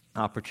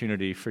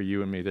opportunity for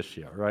you and me this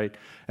year, right?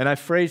 And I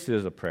phrased it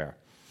as a prayer.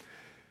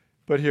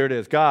 But here it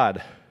is.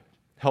 God,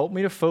 help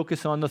me to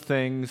focus on the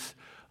things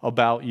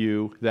about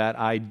you that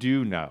I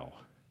do know,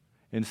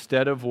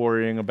 instead of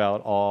worrying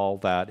about all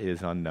that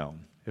is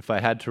unknown. If I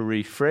had to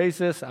rephrase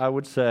this, I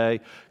would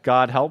say,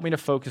 God, help me to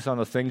focus on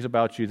the things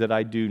about you that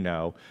I do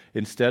know,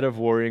 instead of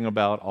worrying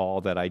about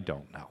all that I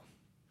don't know.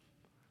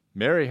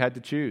 Mary had to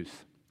choose.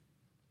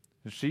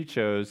 She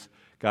chose,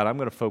 God, I'm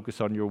going to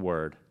focus on your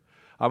word.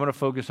 I'm going to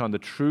focus on the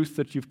truth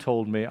that you've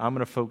told me. I'm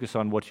going to focus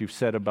on what you've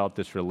said about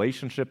this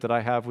relationship that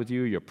I have with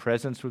you, your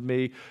presence with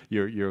me,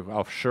 your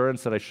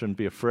assurance that I shouldn't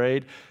be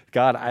afraid.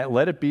 God,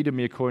 let it be to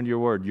me according to your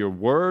word. Your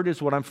word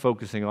is what I'm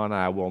focusing on,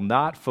 and I will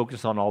not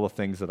focus on all the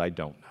things that I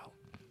don't know.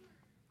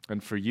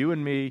 And for you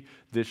and me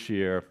this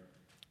year,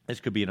 this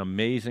could be an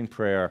amazing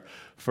prayer,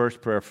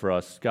 first prayer for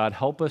us. God,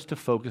 help us to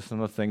focus on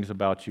the things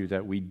about you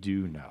that we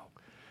do know,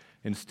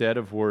 instead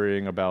of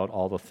worrying about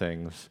all the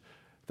things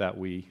that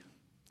we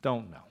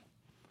don't know.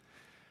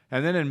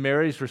 And then in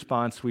Mary's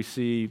response, we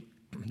see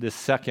this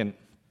second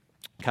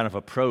kind of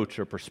approach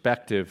or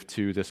perspective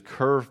to this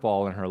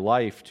curveball in her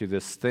life, to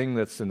this thing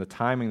that's in the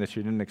timing that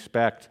she didn't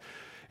expect.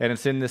 And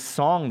it's in this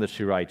song that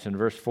she writes in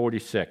verse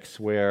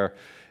 46, where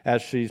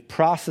as she's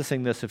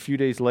processing this a few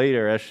days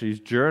later, as she's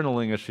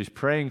journaling, as she's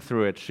praying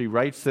through it, she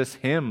writes this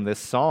hymn, this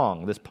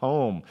song, this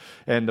poem.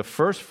 And the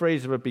first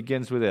phrase of it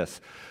begins with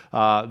this,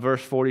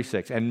 verse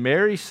 46. And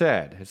Mary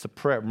said, it's a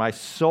prayer, my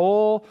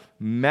soul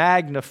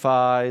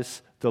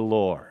magnifies the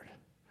Lord.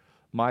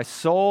 My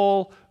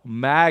soul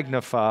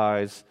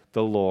magnifies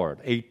the Lord.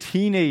 A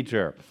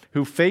teenager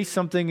who faced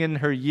something in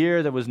her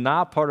year that was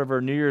not part of her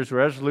New Year's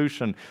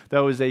resolution, that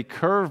was a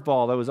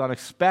curveball, that was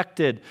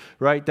unexpected,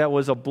 right? That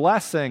was a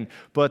blessing,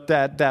 but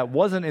that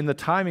wasn't in the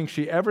timing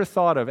she ever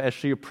thought of. As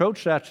she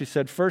approached that, she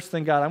said, first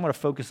thing, God, I'm going to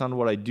focus on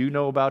what I do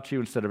know about you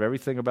instead of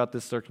everything about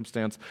this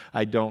circumstance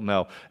I don't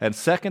know. And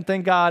second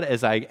thing, God,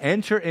 as I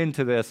enter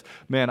into this,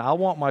 man, I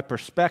want my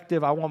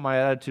perspective, I want my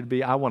attitude to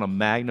be, I want to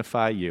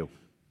magnify you.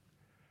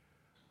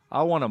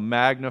 I want to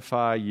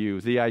magnify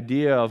you. The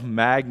idea of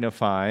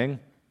magnifying,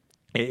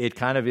 it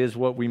kind of is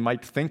what we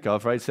might think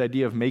of, right? It's the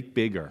idea of make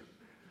bigger.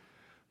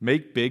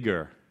 Make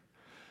bigger.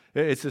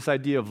 It's this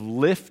idea of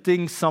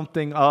lifting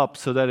something up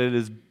so that it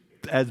is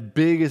as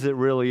big as it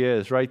really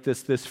is, right?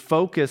 This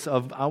focus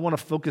of, I want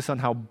to focus on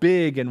how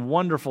big and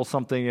wonderful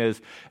something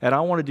is, and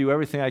I want to do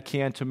everything I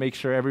can to make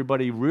sure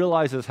everybody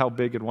realizes how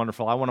big and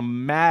wonderful. I want to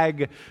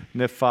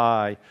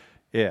magnify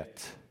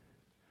it.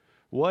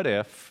 What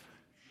if,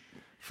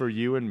 for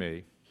you and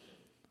me,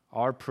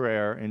 our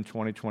prayer in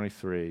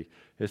 2023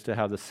 is to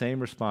have the same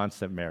response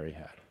that Mary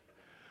had?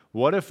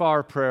 What if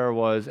our prayer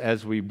was,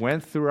 as we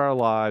went through our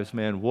lives,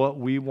 man, what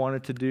we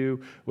wanted to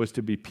do was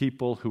to be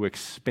people who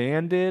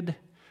expanded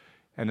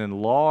and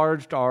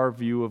enlarged our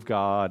view of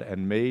God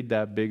and made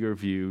that bigger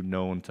view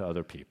known to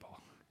other people?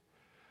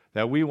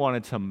 That we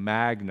wanted to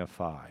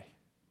magnify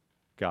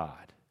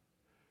God.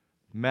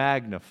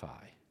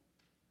 Magnify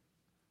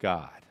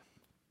God.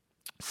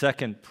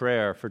 Second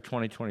prayer for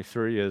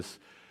 2023 is,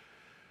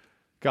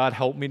 God,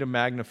 help me to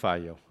magnify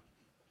you.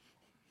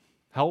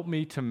 Help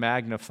me to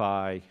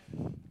magnify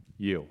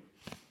you.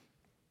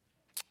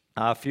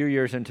 A few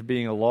years into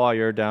being a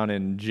lawyer down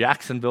in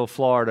Jacksonville,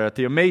 Florida, at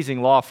the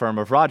amazing law firm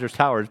of Rogers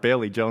Towers,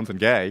 Bailey, Jones, and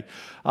Gay,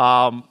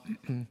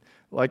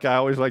 like I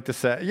always like to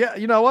say, yeah,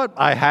 you know what?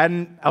 I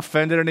hadn't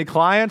offended any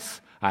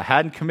clients. I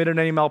hadn't committed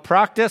any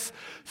malpractice.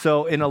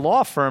 So in a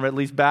law firm, at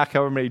least back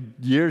however many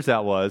years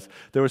that was,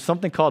 there was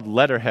something called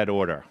letterhead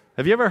order.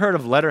 Have you ever heard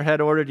of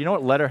letterhead order? Do you know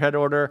what letterhead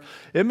order?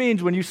 It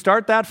means when you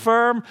start that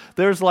firm,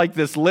 there's like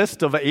this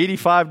list of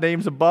 85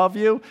 names above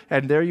you,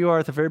 and there you are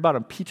at the very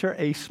bottom, Peter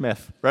A.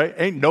 Smith, right?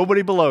 Ain't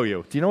nobody below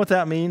you. Do you know what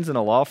that means in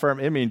a law firm?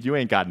 It means you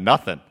ain't got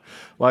nothing.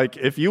 Like,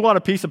 if you want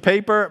a piece of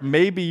paper,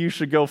 maybe you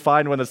should go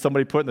find one that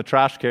somebody put in the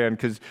trash can,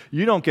 because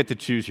you don't get to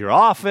choose your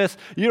office,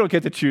 you don't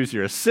get to choose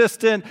your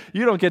assistant,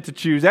 you don't get to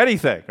choose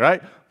anything,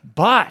 right?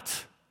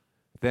 But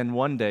then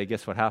one day,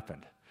 guess what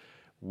happened?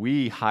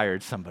 We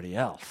hired somebody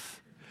else.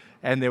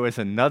 And there was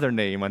another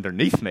name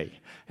underneath me.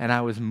 And I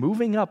was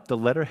moving up the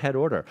letterhead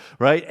order,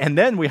 right? And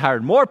then we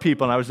hired more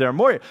people, and I was there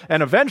more.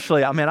 And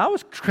eventually, I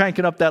was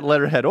cranking up that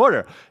letterhead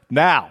order.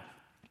 Now,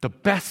 the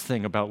best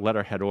thing about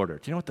letterhead order,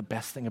 do you know what the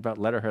best thing about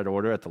letterhead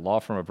order at the law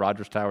firm of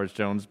Rogers Towers,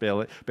 Jones,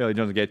 Bailey, Jones,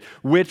 and Gage,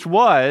 which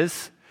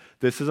was,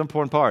 this is an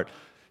important part,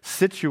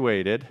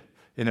 situated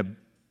in a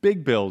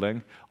big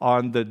building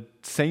on the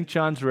St.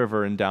 Johns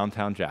River in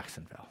downtown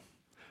Jacksonville.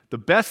 The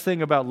best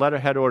thing about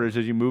letterhead orders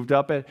is you moved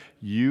up it,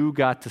 you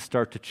got to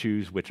start to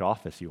choose which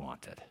office you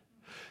wanted.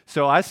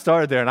 So I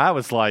started there, and I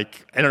was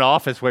like in an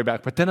office way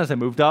back. But then as I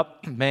moved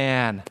up,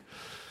 man,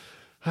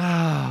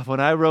 when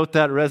I wrote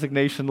that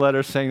resignation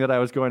letter saying that I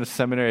was going to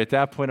seminary at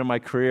that point in my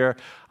career,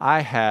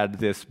 I had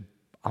this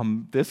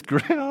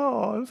great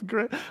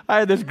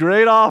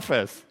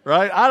office,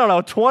 right? I don't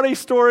know, 20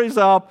 stories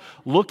up,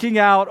 looking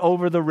out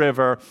over the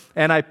river,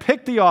 and I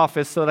picked the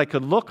office so that I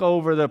could look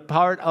over the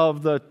part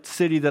of the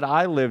city that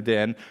I lived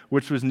in,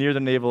 which was near the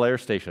Naval Air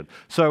Station.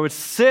 So I would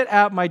sit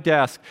at my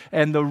desk,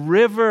 and the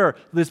river,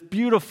 this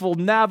beautiful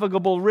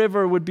navigable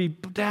river, would be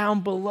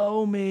down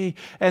below me,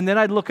 and then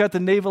I'd look at the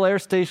Naval Air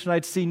Station,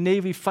 I'd see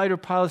Navy fighter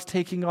pilots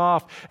taking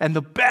off, and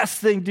the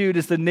best thing, dude,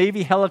 is the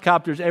Navy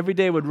helicopters every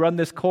day would run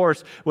this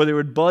course where they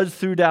would buzz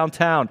through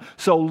downtown.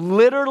 So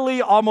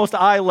literally almost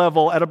eye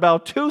level at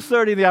about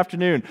 2:30 in the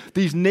afternoon,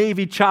 these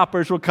Navy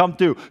choppers would come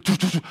through.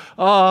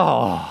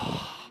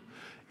 Oh,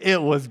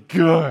 it was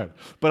good.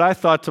 But I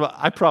thought,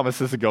 I promise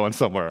this is going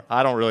somewhere.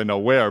 I don't really know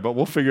where, but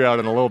we'll figure it out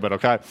in a little bit,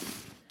 okay?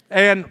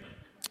 And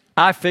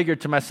I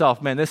figured to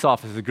myself, man, this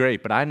office is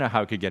great, but I know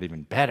how it could get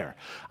even better.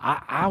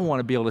 I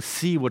want to be able to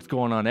see what's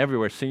going on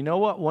everywhere. So you know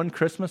what? One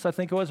Christmas, I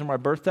think it was, on my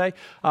birthday,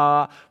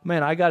 I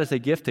got as a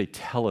gift a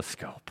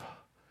telescope.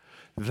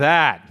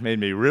 That made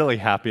me really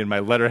happy in my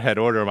letterhead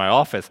order in my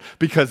office,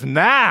 because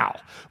now,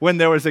 when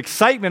there was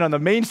excitement on the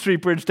Main Street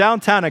Bridge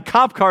downtown and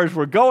cop cars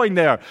were going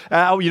there,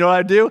 you know what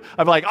I'd do?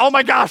 I'd be like, oh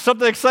my gosh,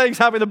 something exciting's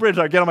happening on the bridge.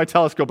 I'd get on my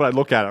telescope and I'd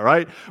look at it,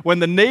 right? When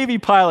the Navy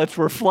pilots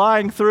were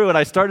flying through and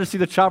I started to see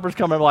the choppers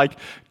come, I'm like,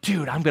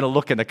 dude, I'm going to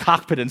look in the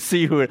cockpit and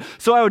see who it is.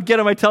 So I would get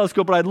on my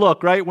telescope and I'd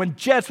look, right? When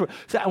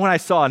I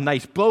saw a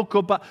nice boat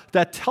go by,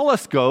 that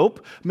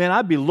telescope, man,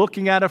 I'd be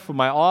looking at it from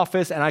my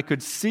office and I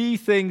could see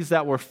things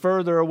that were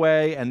further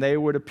away and they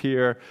would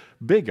appear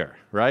bigger,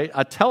 right?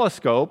 A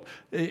telescope,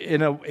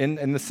 in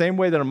the same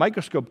way that a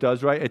microscope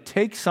does, right? It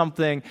takes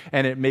something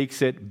and it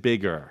makes it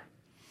bigger.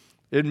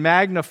 It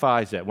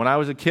magnifies it. When I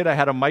was a kid, I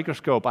had a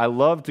microscope. I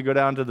loved to go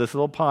down to this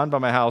little pond by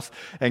my house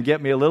and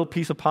get me a little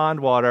piece of pond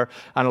water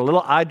on a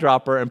little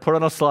eyedropper and put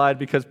on a slide,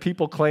 because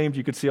people claimed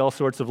you could see all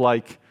sorts of,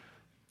 like,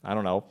 I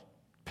don't know,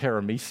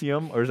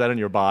 paramecium, or is that in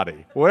your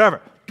body?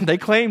 Whatever. They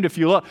claimed if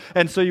you look.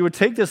 And so you would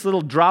take this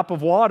little drop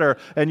of water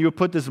and you would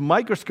put this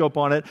microscope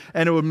on it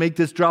and it would make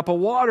this drop of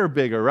water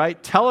bigger,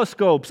 right?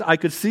 Telescopes, I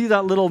could see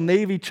that little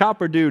Navy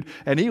chopper dude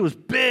and he was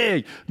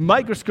big.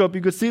 Microscope,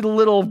 you could see the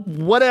little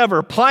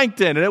whatever,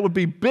 plankton, and it would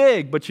be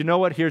big. But you know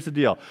what? Here's the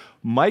deal.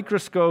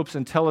 Microscopes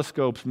and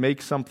telescopes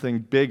make something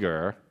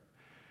bigger,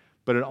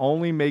 but it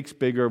only makes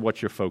bigger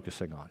what you're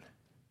focusing on.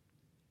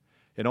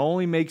 It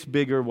only makes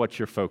bigger what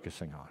you're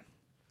focusing on.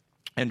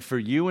 And for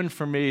you and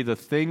for me, the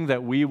thing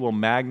that we will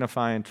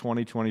magnify in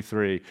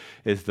 2023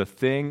 is the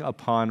thing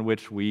upon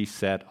which we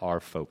set our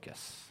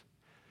focus.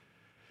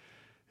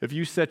 If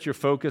you set your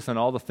focus on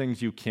all the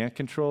things you can't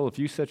control, if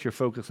you set your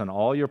focus on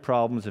all your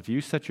problems, if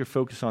you set your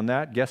focus on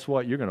that, guess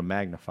what? You're going to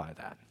magnify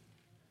that.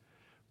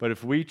 But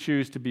if we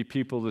choose to be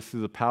people that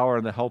through the power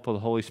and the help of the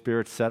Holy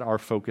Spirit set our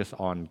focus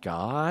on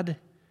God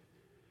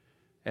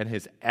and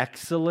His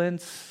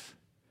excellence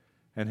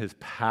and His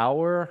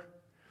power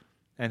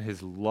and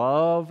His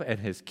love and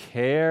His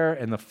care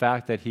and the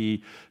fact that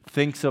He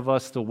thinks of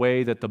us the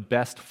way that the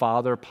best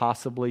father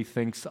possibly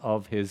thinks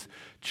of his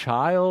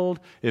child,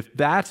 if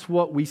that's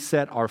what we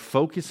set our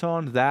focus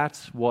on,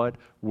 that's what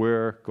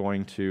we're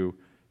going to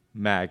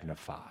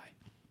magnify.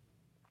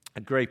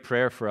 A great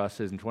prayer for us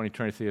is in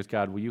 2023 is,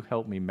 God, will you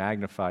help me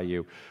magnify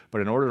you?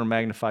 But in order to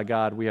magnify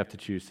God, we have to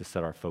choose to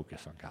set our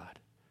focus on God.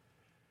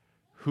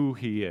 Who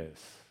He is,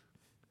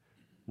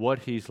 what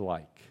He's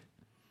like.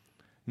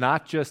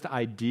 Not just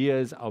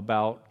ideas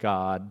about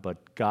God,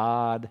 but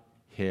God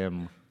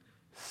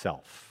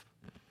Himself.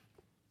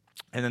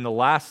 And then the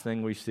last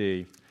thing we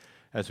see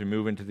as we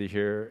move into the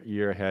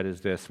year ahead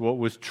is this. What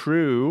was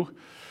true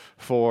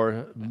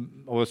for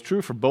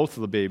both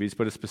of the babies,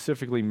 but is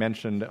specifically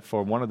mentioned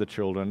for one of the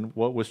children.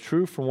 What was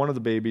true for one of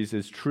the babies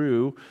is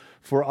true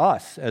for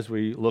us as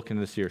we look into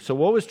this year. So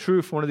what was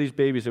true for one of these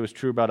babies that was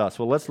true about us?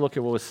 Well, let's look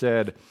at what was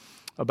said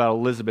about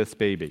Elizabeth's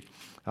baby.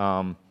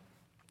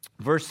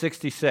 Verse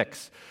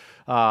 66,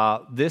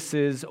 this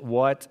is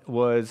what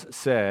was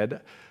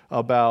said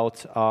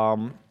about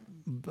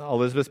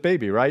Elizabeth's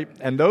baby, right?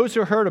 And those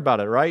who heard about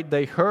it, right?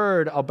 They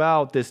heard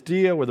about this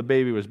deal where the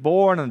baby was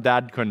born and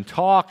dad couldn't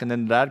talk, and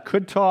then dad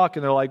could talk,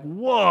 and they're like,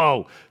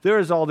 whoa, there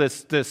is all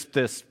this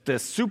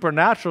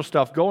supernatural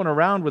stuff going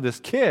around with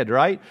this kid,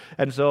 right?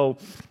 And so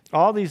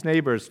all these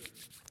neighbors,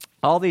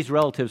 all these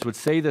relatives would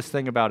say this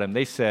thing about him.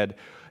 They said,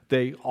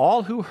 they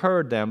all who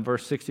heard them,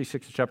 verse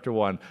 66 of chapter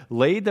 1,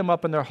 laid them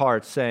up in their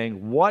hearts,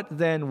 saying, what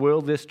then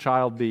will this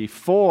child be?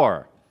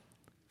 For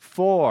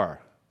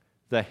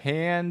the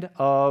hand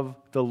of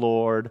the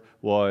Lord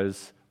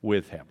was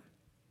with him.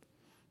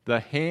 The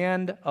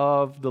hand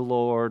of the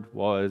Lord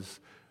was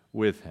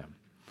with him.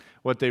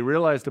 What they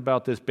realized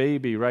about this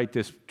baby, right,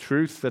 this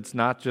truth that's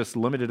not just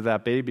limited to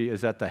that baby,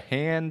 is that the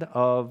hand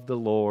of the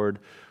Lord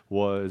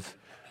was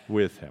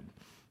with him.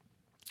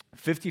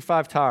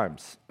 55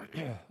 times,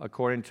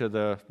 according to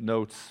the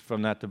notes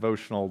from that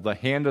devotional, the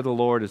hand of the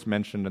Lord is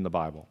mentioned in the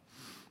Bible.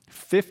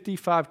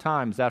 55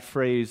 times that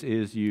phrase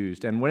is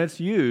used. And when it's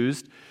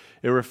used,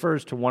 it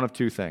refers to one of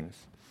two things.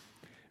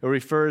 It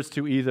refers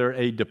to either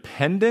a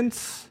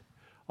dependence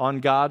on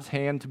God's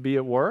hand to be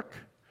at work,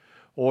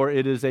 or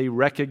it is a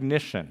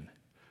recognition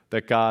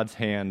that God's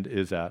hand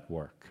is at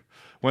work.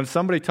 When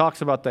somebody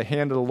talks about the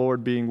hand of the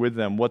Lord being with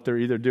them, what they're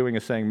either doing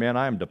is saying, man,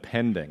 I am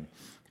depending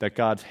that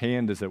God's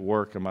hand is at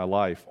work in my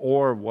life,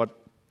 or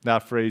what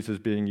that phrase is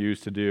being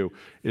used to do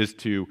is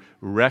to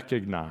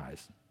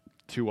recognize,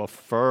 to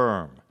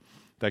affirm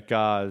that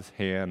God's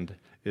hand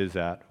is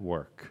at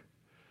work.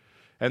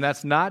 And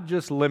that's not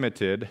just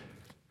limited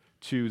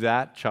to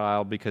that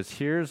child, because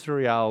here's the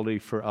reality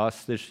for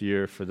us this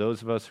year, for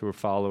those of us who are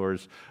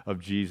followers of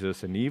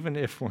Jesus, and even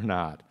if we're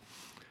not,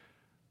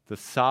 the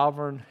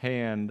sovereign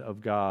hand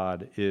of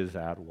God is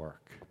at work.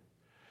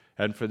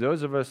 And for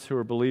those of us who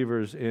are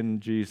believers in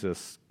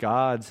Jesus,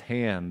 God's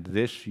hand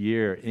this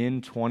year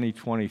in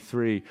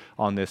 2023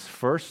 on this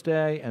first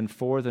day and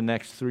for the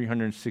next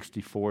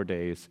 364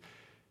 days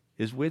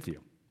is with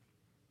you.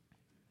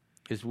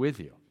 Is with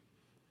you.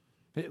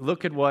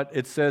 Look at what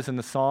it says in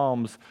the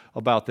Psalms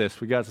about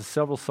this. We got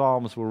several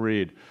Psalms we'll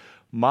read.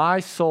 My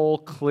soul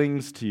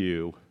clings to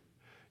you.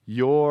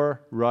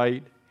 Your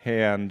right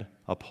hand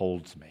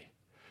upholds me.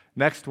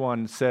 Next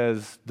one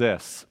says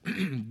this,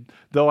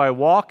 though I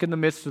walk in the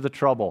midst of the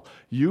trouble,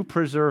 you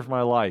preserve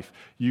my life.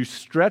 You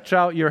stretch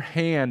out your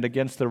hand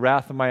against the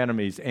wrath of my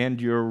enemies,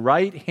 and your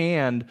right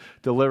hand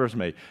delivers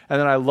me. And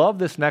then I love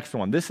this next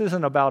one. This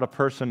isn't about a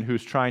person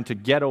who's trying to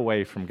get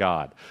away from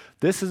God.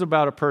 This is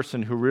about a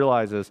person who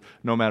realizes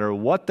no matter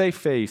what they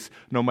face,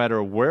 no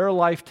matter where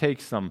life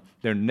takes them,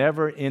 they're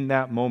never in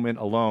that moment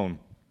alone.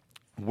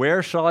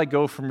 Where shall I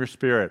go from your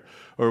spirit?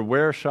 Or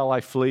where shall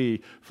I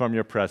flee from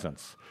your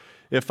presence?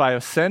 If I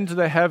ascend to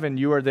the heaven,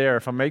 you are there.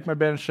 If I make my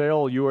bed in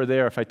Sheol, you are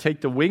there. If I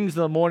take the wings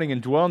of the morning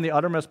and dwell in the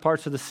uttermost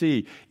parts of the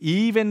sea,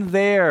 even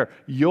there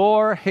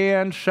your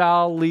hand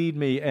shall lead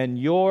me, and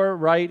your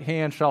right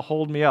hand shall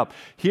hold me up.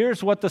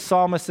 Here's what the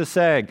psalmist is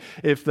saying.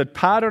 If the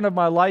pattern of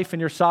my life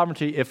and your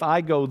sovereignty, if I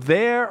go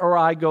there or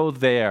I go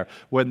there,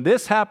 when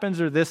this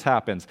happens or this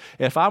happens,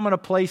 if I'm in a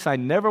place I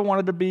never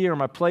wanted to be or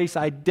my place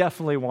I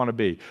definitely want to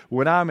be,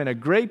 when I'm in a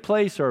great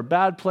place or a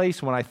bad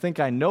place, when I think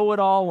I know it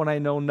all, when I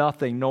know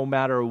nothing, no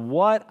matter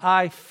what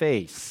I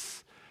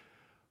face,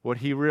 what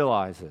he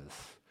realizes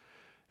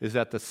is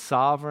that the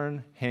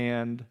sovereign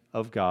hand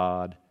of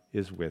God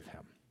is with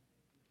him.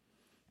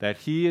 That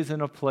he is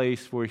in a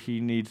place where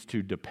he needs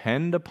to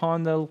depend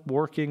upon the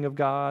working of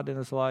God in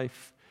his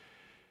life,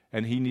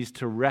 and he needs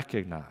to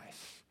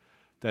recognize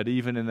that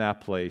even in that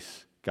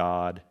place,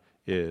 God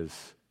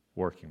is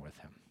working with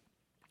him.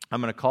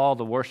 I'm going to call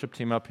the worship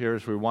team up here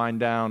as we wind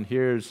down.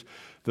 Here's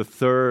the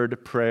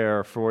third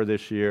prayer for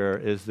this year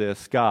is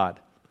this: God,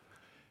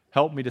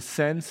 help me to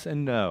sense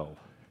and know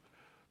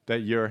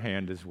that your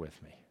hand is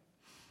with me.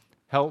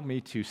 Help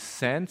me to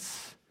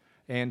sense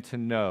and to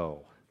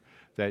know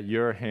that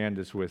your hand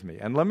is with me.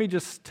 And let me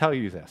just tell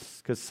you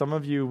this, because some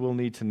of you will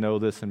need to know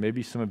this, and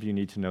maybe some of you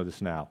need to know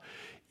this now.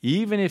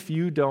 Even if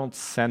you don't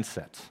sense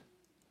it,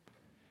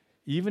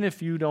 even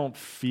if you don't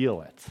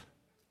feel it,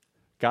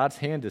 God's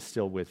hand is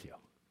still with you.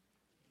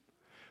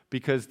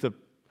 Because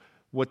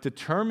what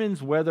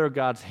determines whether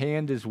God's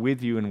hand is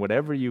with you in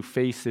whatever you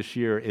face this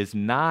year is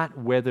not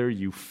whether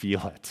you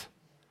feel it.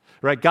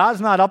 Right? God's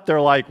not up there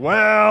like,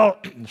 well,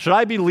 should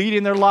I be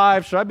leading their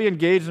lives? Should I be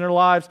engaged in their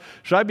lives?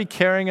 Should I be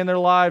caring in their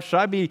lives? Should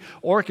I be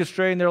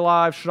orchestrating their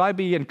lives? Should I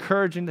be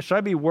encouraging? Should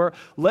I be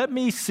Let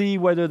me see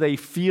whether they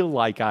feel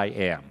like I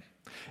am.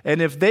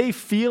 And if they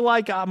feel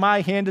like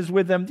my hand is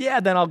with them, yeah,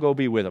 then I'll go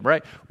be with them,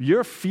 right?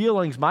 Your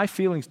feelings, my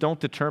feelings don't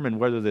determine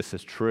whether this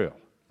is true.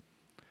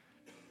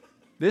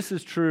 This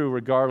is true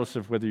regardless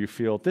of whether you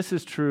feel it. This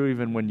is true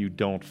even when you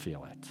don't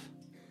feel it.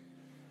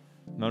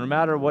 No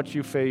matter what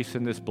you face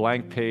in this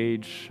blank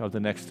page of the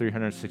next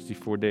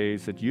 364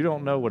 days, that you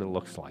don't know what it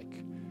looks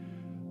like,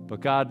 but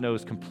God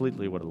knows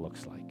completely what it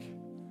looks like.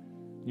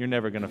 You're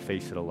never going to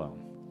face it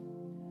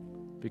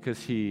alone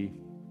because He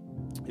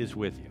is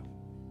with you.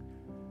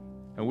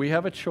 And we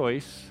have a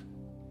choice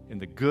in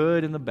the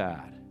good and the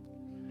bad.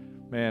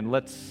 Man,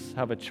 let's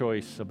have a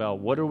choice about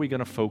what are we going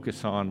to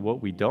focus on,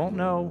 what we don't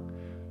know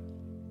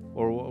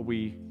or what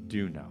we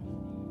do know.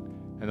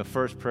 And the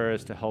first prayer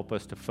is to help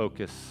us to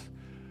focus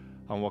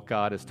on what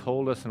God has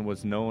told us and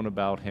what's known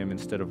about Him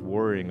instead of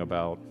worrying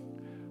about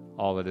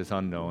all that is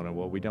unknown and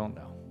what we don't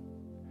know.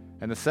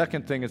 And the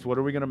second thing is, what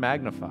are we going to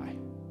magnify?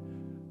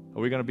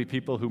 Are we going to be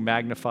people who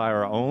magnify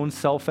our own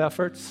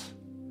self-efforts?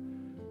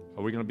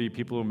 Are we going to be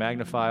people who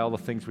magnify all the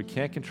things we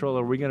can't control?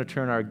 Or are we going to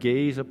turn our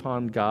gaze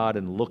upon God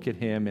and look at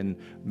Him and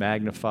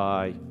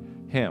magnify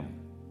Him?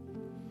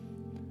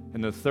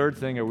 And the third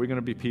thing, are we going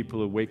to be people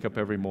who wake up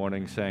every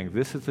morning saying,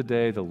 this is the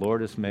day the Lord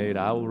has made,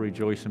 I will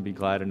rejoice and be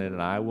glad in it,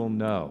 and I will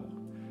know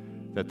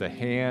that the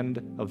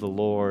hand of the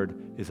Lord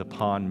is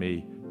upon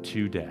me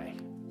today,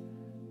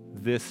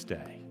 this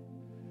day,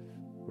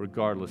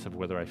 regardless of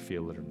whether I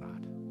feel it or not.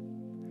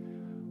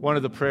 One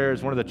of the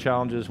prayers, one of the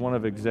challenges, one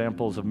of the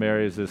examples of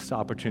Mary is this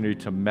opportunity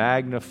to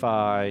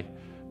magnify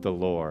the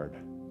Lord,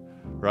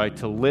 right?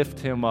 To lift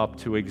Him up,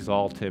 to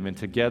exalt Him. And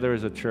together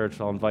as a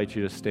church, I'll invite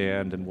you to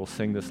stand and we'll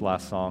sing this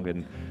last song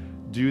and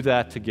do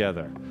that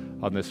together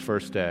on this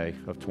first day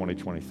of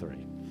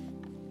 2023.